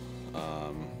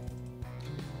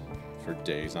 For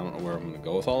days. I don't know where I'm going to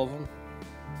go with all of them.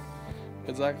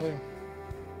 Exactly.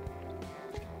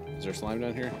 Is there slime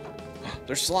down here?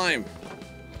 There's slime!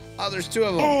 Oh, there's 2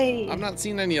 of them. Hey. I've not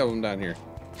seen any of them down here.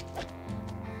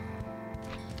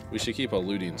 We should keep a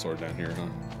looting sword down here, huh?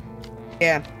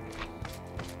 Yeah.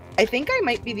 I think I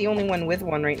might be the only one with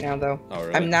one right now, though. Oh,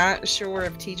 really? I'm not sure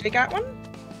if TJ got one.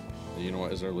 You know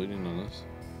what? Is there looting on this?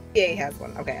 Yeah, he has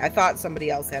one. Okay, I thought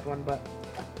somebody else had one, but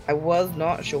I was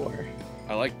not sure.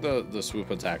 I like the swoop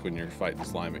attack when you're fighting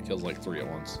slime. It kills like 3 at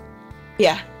once.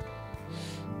 Yeah.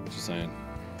 Just saying.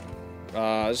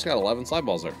 I just got 11 slime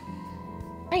balls there.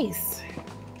 Nice.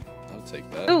 I'll take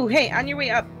that. Oh, hey, on your way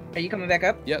up. Are you coming back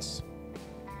up? Yes.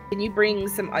 Can you bring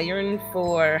some iron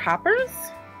for hoppers?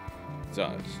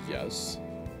 Yes.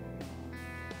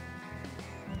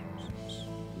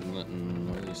 Why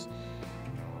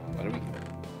do we...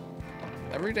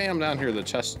 Every day I'm down here, the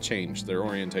chests change their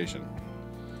orientation.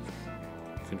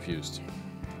 Confused.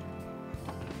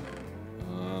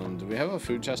 Do we have a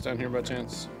food chest down here by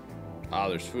chance? Ah,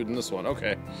 there's food in this one.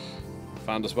 Okay.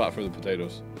 Found a spot for the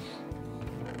potatoes.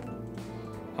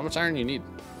 How much iron you need?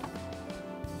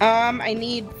 I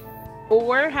need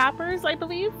 4 hoppers, I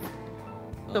believe.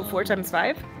 So 4 times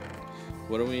 5.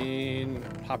 What do we...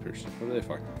 Hoppers. What are they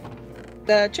for?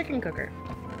 The chicken cooker.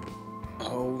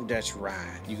 Oh, that's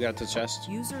right. You got the chest?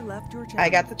 User left your channel. I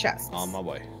got the chest. On my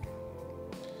way.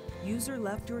 User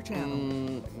left your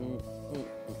channel.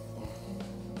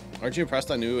 Aren't you impressed?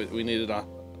 I knew we needed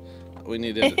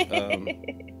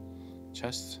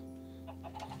chests.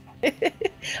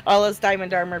 All those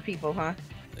diamond armor people, huh?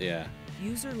 Yeah.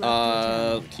 User left your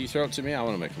channel. Can you throw it to me? I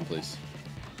want to make them, please.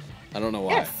 I don't know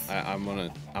why. Yes. I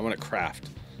want to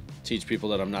craft. Teach people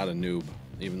that I'm not a noob,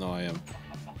 even though I am.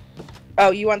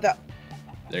 Oh, you want the...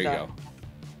 There you go.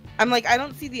 I'm like, I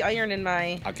don't see the iron in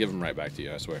my... I'll give them right back to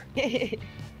you, I swear.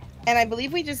 And I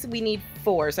believe we need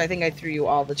 4, so I think I threw you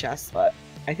all the chests, but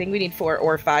I think we need 4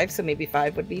 or 5, so maybe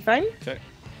 5 would be fine. Okay.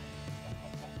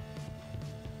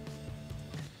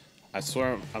 I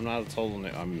swear I'm not a total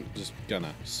noob. I'm just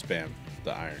gonna spam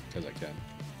the iron because I can.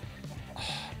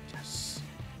 Oh, yes.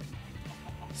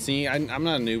 See, I'm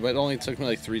not a noob. It only took me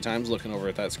like 3 times looking over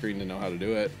at that screen to know how to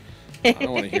do it. I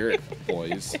don't want to hear it,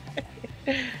 boys.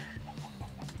 There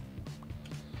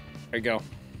you go.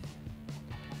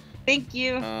 Thank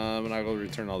you. And I'll go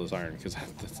return all this iron because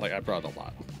it's like I brought a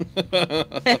lot.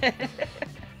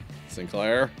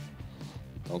 Sinclair,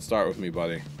 don't start with me,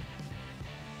 buddy.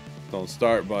 Don't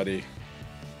start, buddy.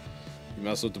 You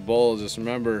mess with the bowl, just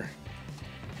remember,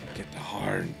 get the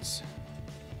horns.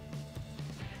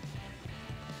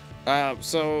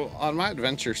 So on my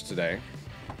adventures today,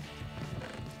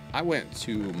 I went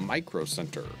to Micro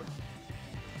Center,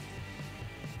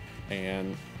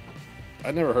 and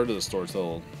I'd never heard of the store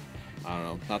till, I don't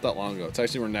know, not that long ago. It's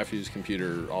actually where nephew's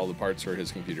computer, all the parts for his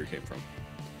computer came from.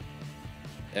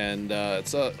 And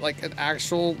it's like an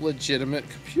actual legitimate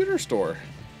computer store.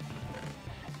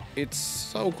 It's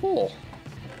so cool.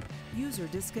 User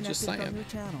disconnected from your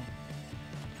channel.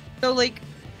 So like,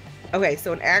 okay,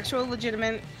 so an actual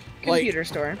legitimate computer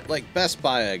store. Like Best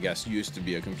Buy, I guess, used to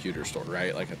be a computer store,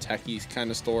 right? Like a techie kind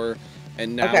of store.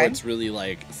 And now Okay. it's really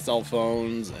like cell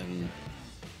phones and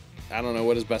I don't know,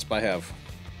 what does Best Buy have?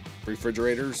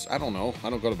 Refrigerators? I don't know. I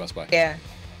don't go to Best Buy. Yeah,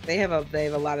 they have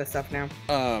a lot of stuff now.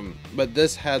 But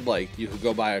this had like, you could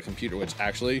go buy a computer, which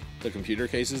actually the computer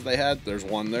cases they had, there's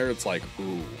one there. It's like,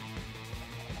 ooh,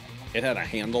 it had a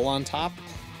handle on top.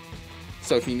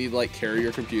 So if you need to like carry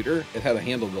your computer, it had a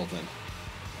handle built in.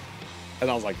 And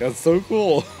I was like, that's so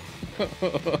cool. There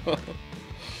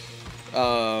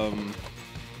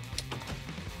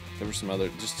were some other,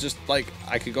 just like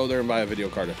I could go there and buy a video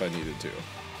card if I needed to.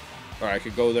 Or I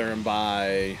could go there and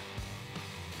buy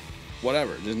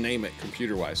whatever, just name it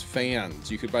computer-wise.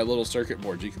 Fans, you could buy little circuit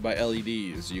boards, you could buy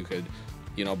LEDs, you could,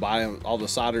 you know, buy all the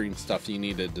soldering stuff you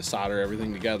needed to solder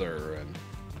everything together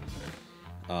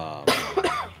and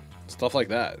stuff like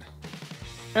that.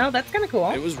 Oh, that's kind of cool.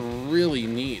 It was really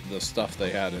neat, the stuff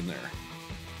they had in there.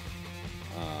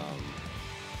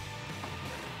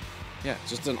 Yeah,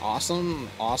 just an awesome,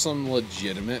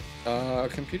 legitimate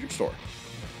computer store.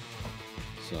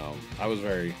 So I was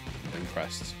very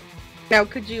impressed. Now,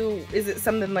 is it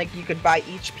something like you could buy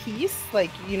each piece?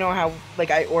 Like, you know how, like,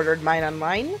 I ordered mine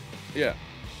online? Yeah.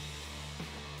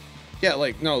 Yeah,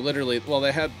 like, no, literally, well,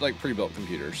 they had, like, pre-built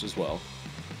computers as well.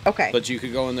 Okay. But you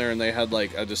could go in there and they had,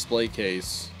 like, a display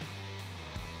case,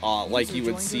 like you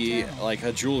would see, like,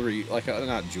 a jewelry, like,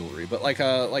 not jewelry, but like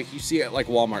you see at, like,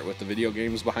 Walmart with the video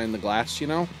games behind the glass, you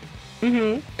know?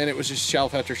 Mm-hmm. And it was just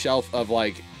shelf after shelf of,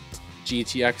 like,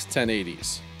 GTX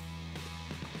 1080s.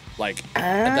 Like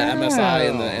at the MSI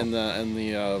and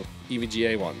the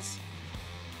EVGA ones,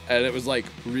 and it was like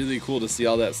really cool to see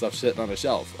all that stuff sitting on a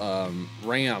shelf.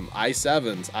 RAM,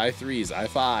 i7s, i3s,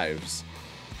 i5s,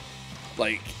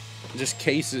 like just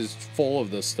cases full of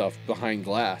this stuff behind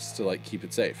glass to like keep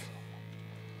it safe.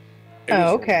 It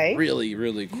was okay. Really,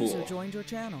 really cool. User joined your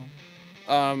channel.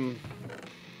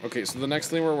 Okay, so the next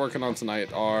thing we're working on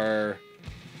tonight are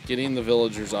getting the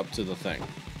villagers up to the thing.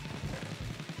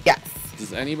 Yes.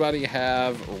 Does anybody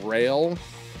have rail?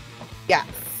 Yes.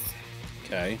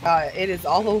 Okay. It is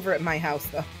all over at my house,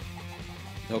 though.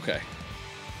 Okay.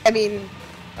 I mean...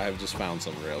 I've just found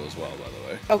some rail as well, by the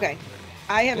way. Okay.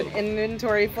 I have an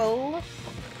inventory full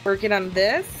working on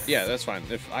this. Yeah, that's fine.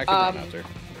 If I can run out there.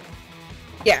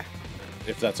 Yeah.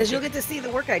 If that's Because okay. you'll get to see the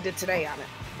work I did today on it.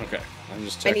 Okay. I'm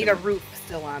just checking. I need a roof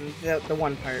still on the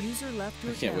one part. User left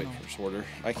your I can't channel. wait for sorter.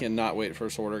 I cannot wait for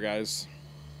sorter, guys.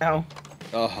 No.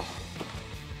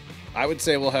 I would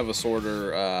say we'll have a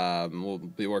sorter. We'll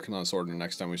be working on a sorter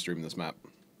next time we stream this map.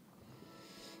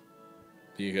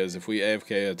 Because if we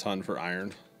AFK a ton for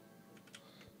iron,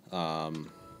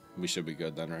 we should be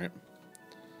good then, right?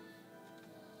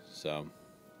 So,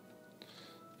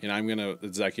 you know, I'm going to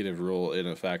executive rule in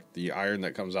effect the iron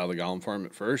that comes out of the golem farm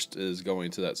at first is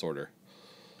going to that sorter.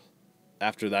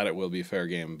 After that, it will be fair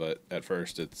game, but at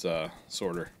first it's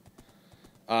sorter.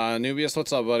 Nubius,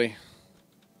 what's up, buddy?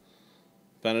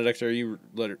 Benedict, are you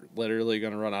literally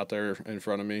going to run out there in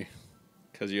front of me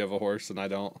because you have a horse and I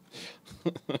don't?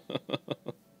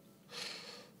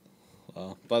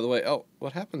 Well, by the way, oh,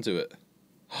 what happened to it?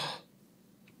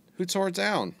 Who tore it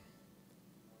down?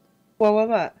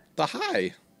 What? The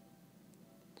high.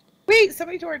 Wait,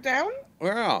 somebody tore it down?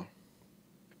 Wow.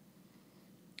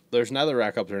 There's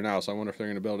netherrack up there now, so I wonder if they're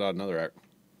going to build out another rack.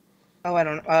 Oh, I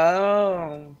don't.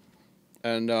 Oh.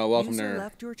 And welcome User there.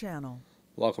 left your channel.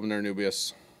 Welcome there,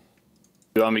 Nubius.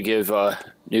 You want me to give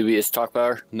Nubius talk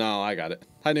power? No, I got it.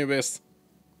 Hi, Nubius.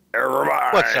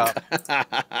 What's up?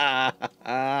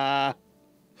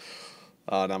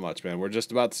 Not much, man. We're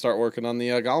just about to start working on the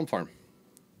golem farm.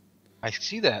 I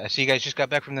see that. I see you guys just got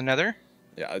back from the nether?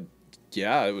 Yeah,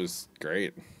 it was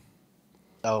great.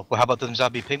 Oh, well, how about them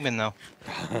zombie pigmen, though?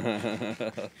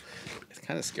 It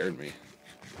kind of scared me.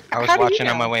 I was How do you watching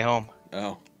on know? my way home.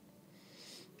 Oh.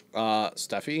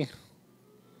 Steffi?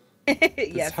 Yes,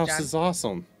 This house John. is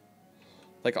awesome.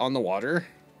 Like, on the water?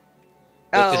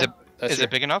 Oh. Is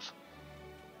it big enough?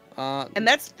 And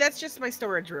that's just my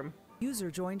storage room.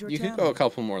 User joined your You channel. could go a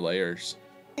couple more layers.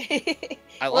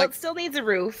 Well, like- it still needs a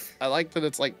roof. I like that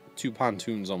it's like 2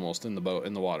 pontoons almost in the boat,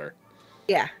 in the water.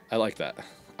 Yeah. I like that.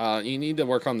 You need to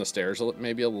work on the stairs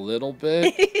maybe a little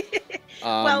bit.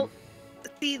 Well,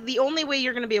 see, the only way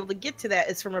you're going to be able to get to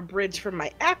that is from a bridge from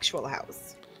my actual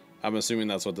house. I'm assuming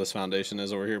that's what this foundation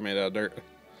is over here, made out of dirt.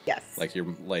 Yes. Like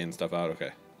you're laying stuff out, okay.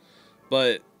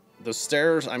 But the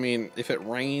stairs, I mean, if it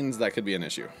rains, that could be an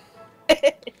issue.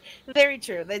 Very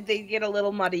true. They get a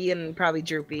little muddy and probably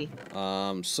droopy.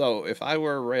 So if I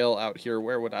were a rail out here,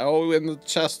 where would I? Oh, in the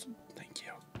chest. Thank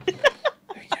you.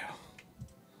 Thank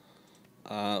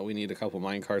you. We need a couple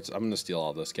mine carts. I'm gonna steal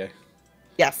all this, okay?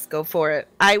 Yes, go for it.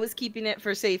 I was keeping it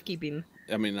for safekeeping.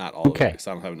 I mean, not all of Okay. it, because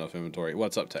I don't have enough inventory.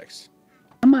 What's up, Tex?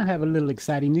 I might have a little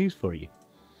exciting news for you.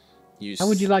 How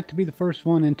would you like to be the first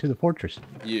one into the fortress?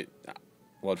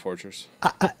 What fortress?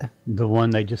 The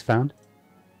one they just found.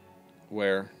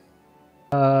 Where?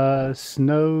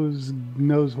 Snows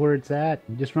knows where it's at.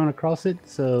 Just run across it.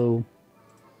 So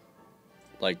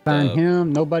Like find the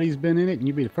him. Nobody's been in it, and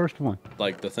you be the first one.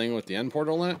 like the thing with the end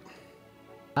portal in it.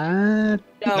 No,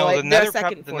 No, the their Nether,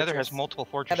 second the Nether has fortress. multiple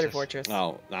fortresses. Nether fortress.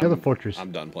 Oh, Another fortress.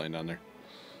 I'm done playing down there.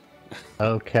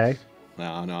 Okay. No,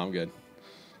 I'm good.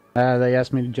 They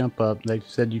asked me to jump up. They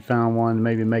said you found one,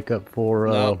 maybe make up for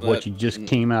No, what that- you just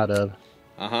came out of.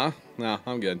 No,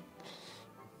 I'm good.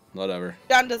 Whatever.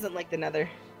 John doesn't like the Nether.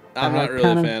 I'm not really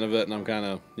kinda- a fan of it, and I'm kind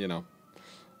of,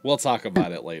 we'll talk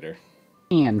about it later.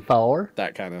 And for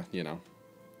That kind of,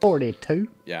 42.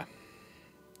 yeah.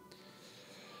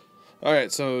 All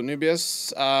right, so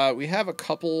Nubius, we have a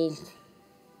couple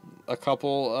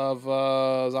of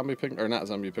zombie pigmen, or not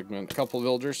zombie pigmen, a couple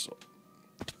villagers.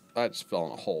 I just fell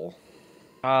in a hole,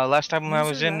 Last time I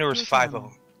was User in, there left was your 5 of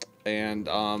channel. them.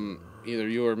 and either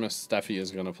you or Miss Steffi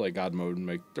is gonna play God mode and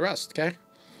make the rest, okay?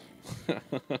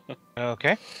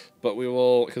 Okay. But we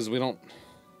will, because we don't.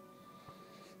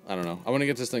 I don't know. I want to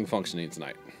get this thing functioning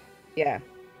tonight. Yeah.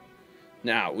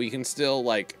 Now we can still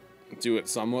do it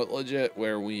somewhat legit,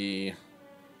 where we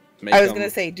make. I was them- gonna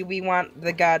say, do we want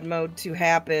the God mode to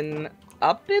happen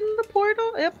up in the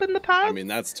portal, up in the pod, I mean,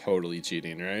 that's totally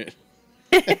cheating, right?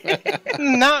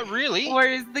 Not really. or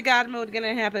is the God mode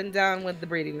gonna happen down with the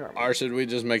breeding normal? Or should we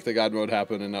just make the God mode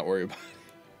happen and not worry about it?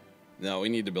 No, we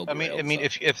need to build. I mean,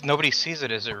 if nobody sees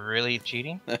it, is it really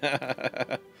cheating?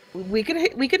 We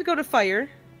could go to fire.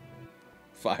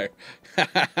 Fire.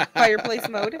 Fireplace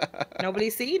mode.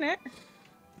 Nobody's seeing it.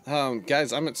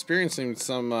 Guys, I'm experiencing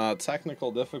some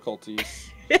technical difficulties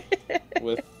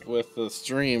with the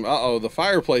stream. Uh-oh, the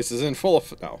fireplace is in full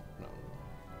of... No.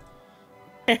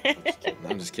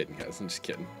 I'm just kidding, guys. I'm just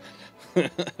kidding.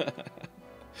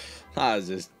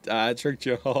 I tricked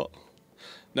you all.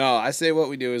 No, I say what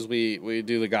we do is we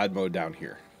do the God mode down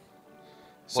here.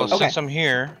 So, Well, since I'm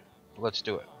here, let's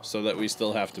do it. so that we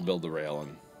still have to build the rail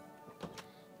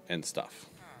and stuff.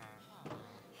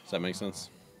 Does that make sense?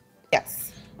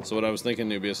 Yes. So what I was thinking,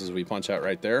 Nubius, is we punch out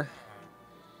right there.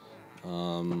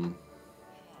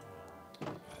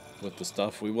 With the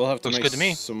stuff. We will have to Looks make good to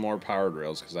me. some more powered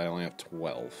rails because I only have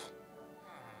 12.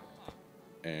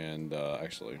 And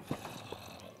actually,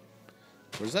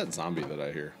 where's that zombie that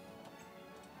I hear?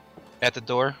 At the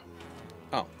door.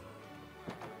 Oh.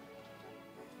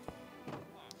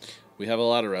 We have a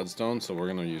lot of redstone, so we're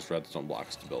going to use redstone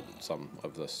blocks to build some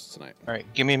of this tonight. All right,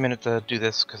 give me a minute to do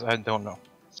this because I don't know.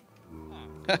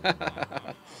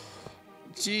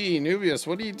 Gee, Nubius,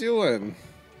 what are you doing?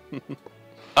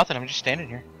 Nothing. I'm just standing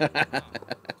here.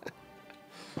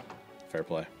 Fair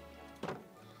play.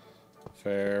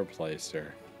 Fair play,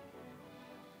 sir.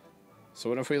 So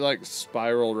what if we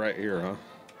spiraled right here, huh?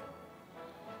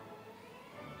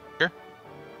 Sure.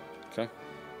 Okay.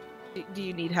 Do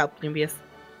you need help, Nubius?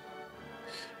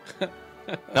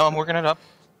 No, I'm working it up.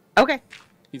 Okay.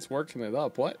 He's working it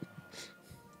up. What?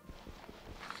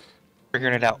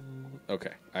 Figuring it out.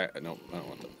 Okay. No, I don't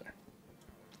want that there.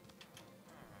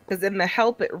 Because in the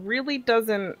help, it really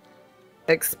doesn't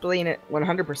explain it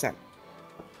 100%.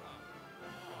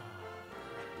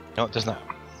 No, it does not.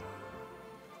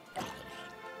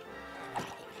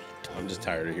 I'm just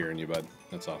tired of hearing you, bud.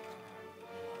 That's all.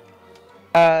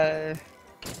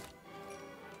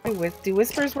 Do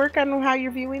whispers work on how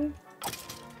you're viewing?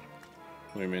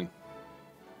 What do you mean?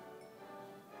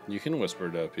 You can whisper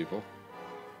to people.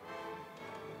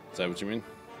 Is that what you mean?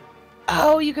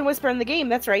 Oh, you can whisper in the game.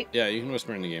 That's right. Yeah, you can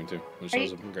whisper in the game too. It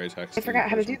shows up in gray text. I forgot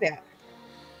how to do that.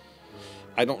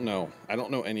 I don't know. I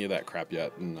don't know any of that crap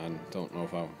yet, and I don't know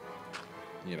if I'm...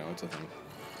 it's a thing.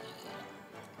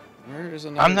 Where is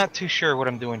another... I'm not too sure what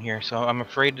I'm doing here, so I'm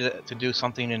afraid to do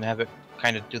something and have it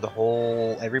kind of do the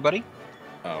whole everybody,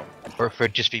 Oh. or if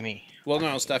it just be me. Well,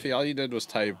 no, Steffi, all you did was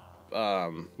type...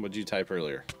 what'd you type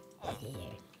earlier?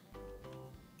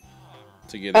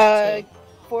 To get it to...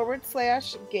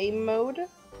 / game mode,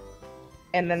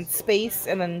 and then space,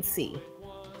 and then C.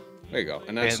 There you go.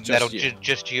 And that's And just that'll you.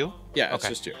 just you? Yeah, it's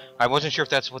Okay. just you. I wasn't sure if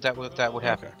that's what that would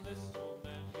happen. Okay.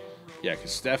 Yeah,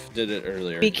 because Steph did it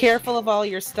earlier. Be careful of all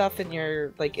your stuff in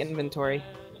your inventory.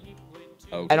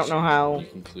 Oh, I don't know how. You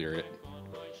can clear it.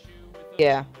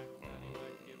 Yeah.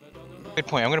 Good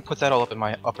point. I'm gonna put that all up in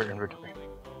my upper inventory.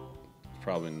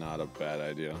 Probably not a bad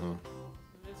idea, huh?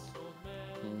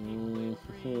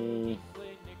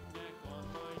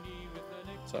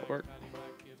 Does that work?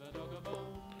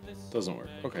 Doesn't work.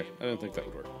 Okay, I didn't think that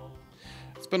would work.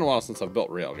 It's been a while since I've built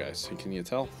rail, guys. Can you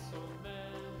tell?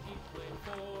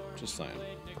 Just saying.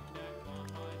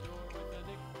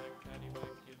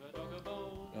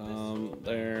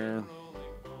 There.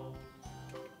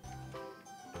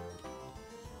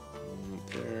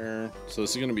 So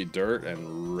this is gonna be dirt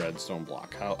and redstone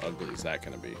block. How ugly is that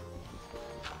gonna be?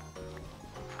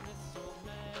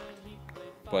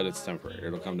 But it's temporary.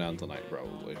 It'll come down tonight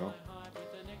probably, huh?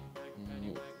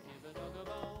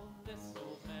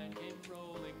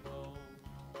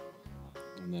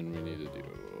 And then we need to do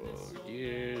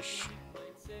yes.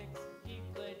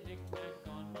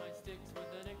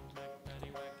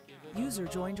 User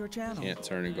joined your channel. Can't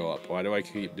turn and go up. Why do I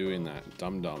keep doing that?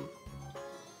 Dumb.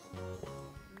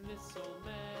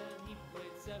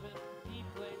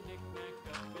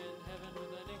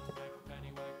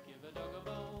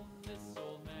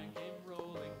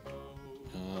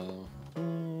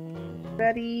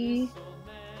 Ready?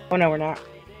 Oh no, we're not.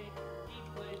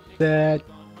 That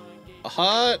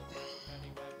Hot.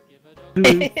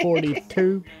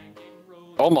 242.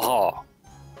 Omaha.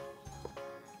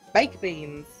 Bike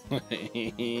beans.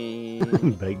 Baked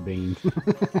Baked beans.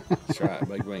 That's right,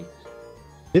 baked wing.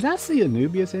 Did I see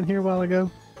Anubius in here a while ago?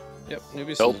 Yep,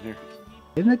 Nubius Nope. is in here.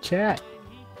 In the chat.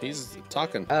 He's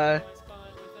talking.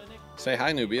 Say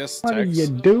hi, Nubius. What are Text. you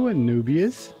doing,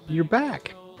 Nubius? You're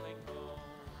back.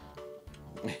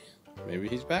 Maybe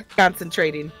he's back.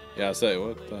 Concentrating. Yeah, say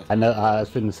what the. I know. I was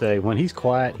finna say when he's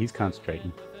quiet, he's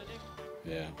concentrating.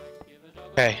 Yeah,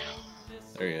 Okay.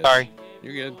 there he is. Sorry.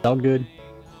 You're good. It's all good.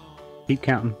 Keep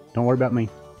counting. Don't worry about me.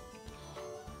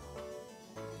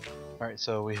 All right.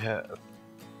 So we have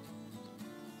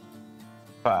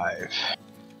 5.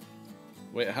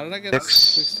 Wait, how did I get 6,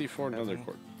 64 another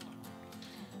cord?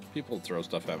 People throw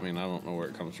stuff at me and I don't know where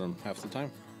it comes from half the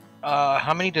time.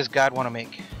 How many does God want to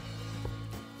make?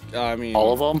 I mean,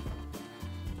 All of them?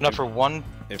 Enough for one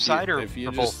if side you, or if you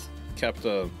for just kept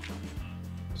a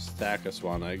stack of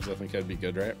swan eggs, I think that'd be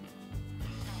good, right?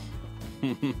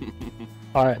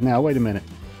 All right, now wait a minute.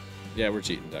 Yeah, we're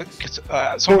cheating, Dex.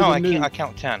 both? Somehow For the I noob.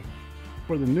 count 10.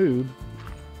 For the noob,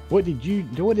 what did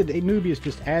Anubius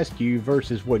just ask you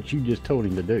versus what you just told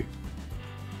him to do?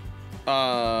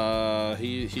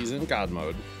 He's in God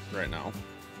mode right now,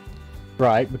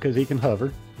 Right, because he can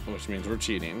hover. which means we're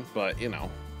cheating, but you know,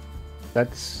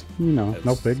 That's, no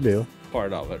It's- big deal.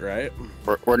 part of it, right?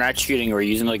 We're not cheating. We're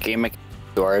using the game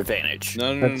to our advantage.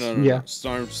 No, That's- no. yeah.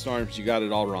 Storms, you got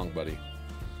it all wrong, buddy.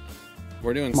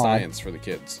 We're doing Come on. science for the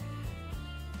kids.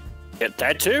 Get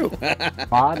that too.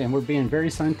 Odd, and we're being very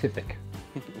scientific.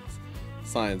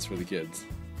 Science for the kids.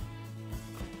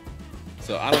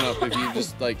 So I don't know if you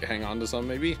just like hang on to some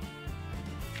maybe,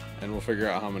 and we'll figure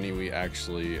out how many we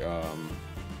actually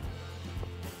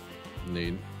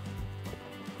need.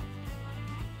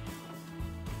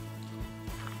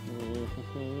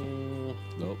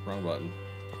 Nope, wrong button.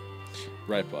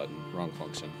 Right button, wrong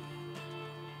function.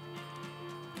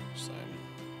 Same.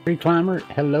 Free Climber,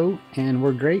 hello, and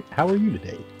we're great. How are you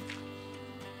today?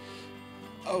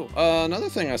 Oh, another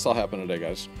thing I saw happen today,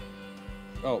 guys.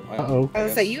 Oh, Uh-oh. I was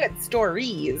gonna say you had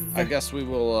stories. I guess we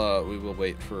will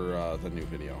wait for the new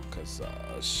video because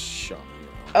Sean.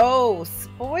 Oh,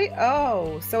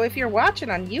 so if you're watching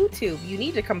on YouTube, you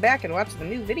need to come back and watch the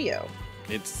new video.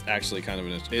 It's actually kind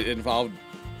of it involved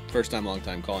first time, long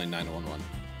time calling 911.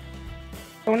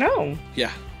 Oh no.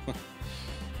 Yeah,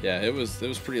 yeah, it was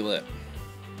pretty lit.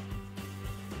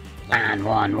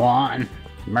 911.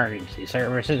 Emergency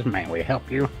services, may we help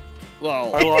you?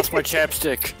 Well, I lost my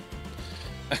chapstick.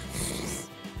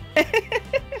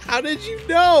 how did you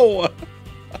know?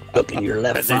 Look in your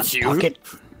left Is it front you? pocket.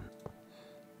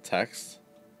 Text.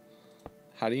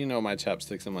 How do you know my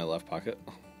chapstick's in my left pocket?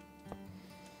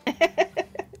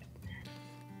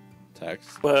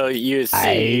 Text. Well, you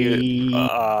see.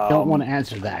 I don't want to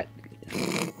answer that.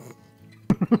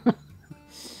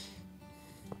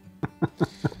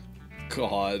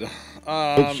 God.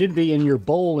 It should be in your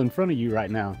bowl in front of you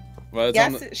right now. Well, it's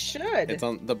on Yes, the, it should. it's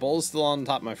on the bowl's still on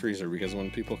top of my freezer because when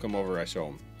people come over, I show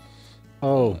them.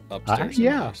 Oh, Upstairs. in the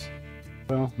yeah. house.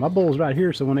 Well, my bowl's right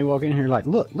here, so when they walk in here, like,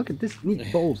 look at this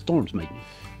neat bowl Storm's making.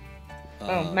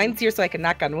 Oh, mine's here so I can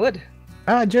knock on wood.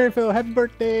 Ah, Jerry Phil, happy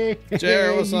birthday!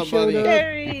 Jerry, what's You up, showed buddy? up.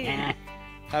 Jerry.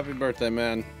 Happy birthday,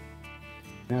 man.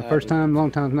 Now, first time,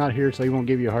 long time's not here, so he won't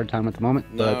give you a hard time at the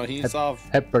moment. No, but he's off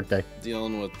happy birthday.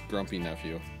 dealing with grumpy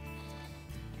nephew.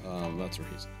 That's where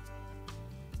he's.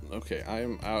 Okay, I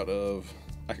am out of.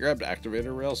 I grabbed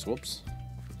activator rails. Whoops.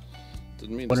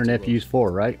 Didn't mean. What to are steal nephews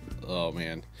for, right? those. Oh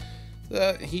man,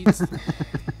 he's.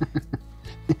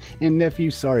 And nephew,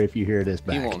 sorry if you hear this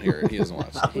back. He won't hear it. He doesn't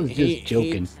watch. I was just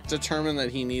joking. He's determined that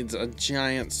he needs a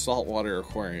giant saltwater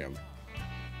aquarium.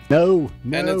 No,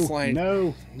 And it's like-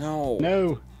 no, No.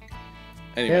 no.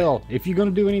 Anyway, Hell, if you're gonna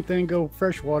do anything, go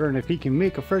freshwater, and if he can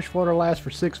make a freshwater last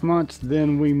for 6 months,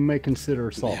 then we may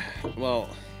consider salt. well,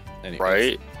 anyway.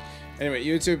 Right? Anyway,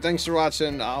 YouTube, thanks for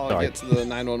watching. I'll Sorry. get to the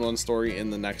 911 story in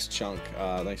the next chunk.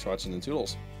 Thanks for watching, and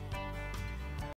toodles.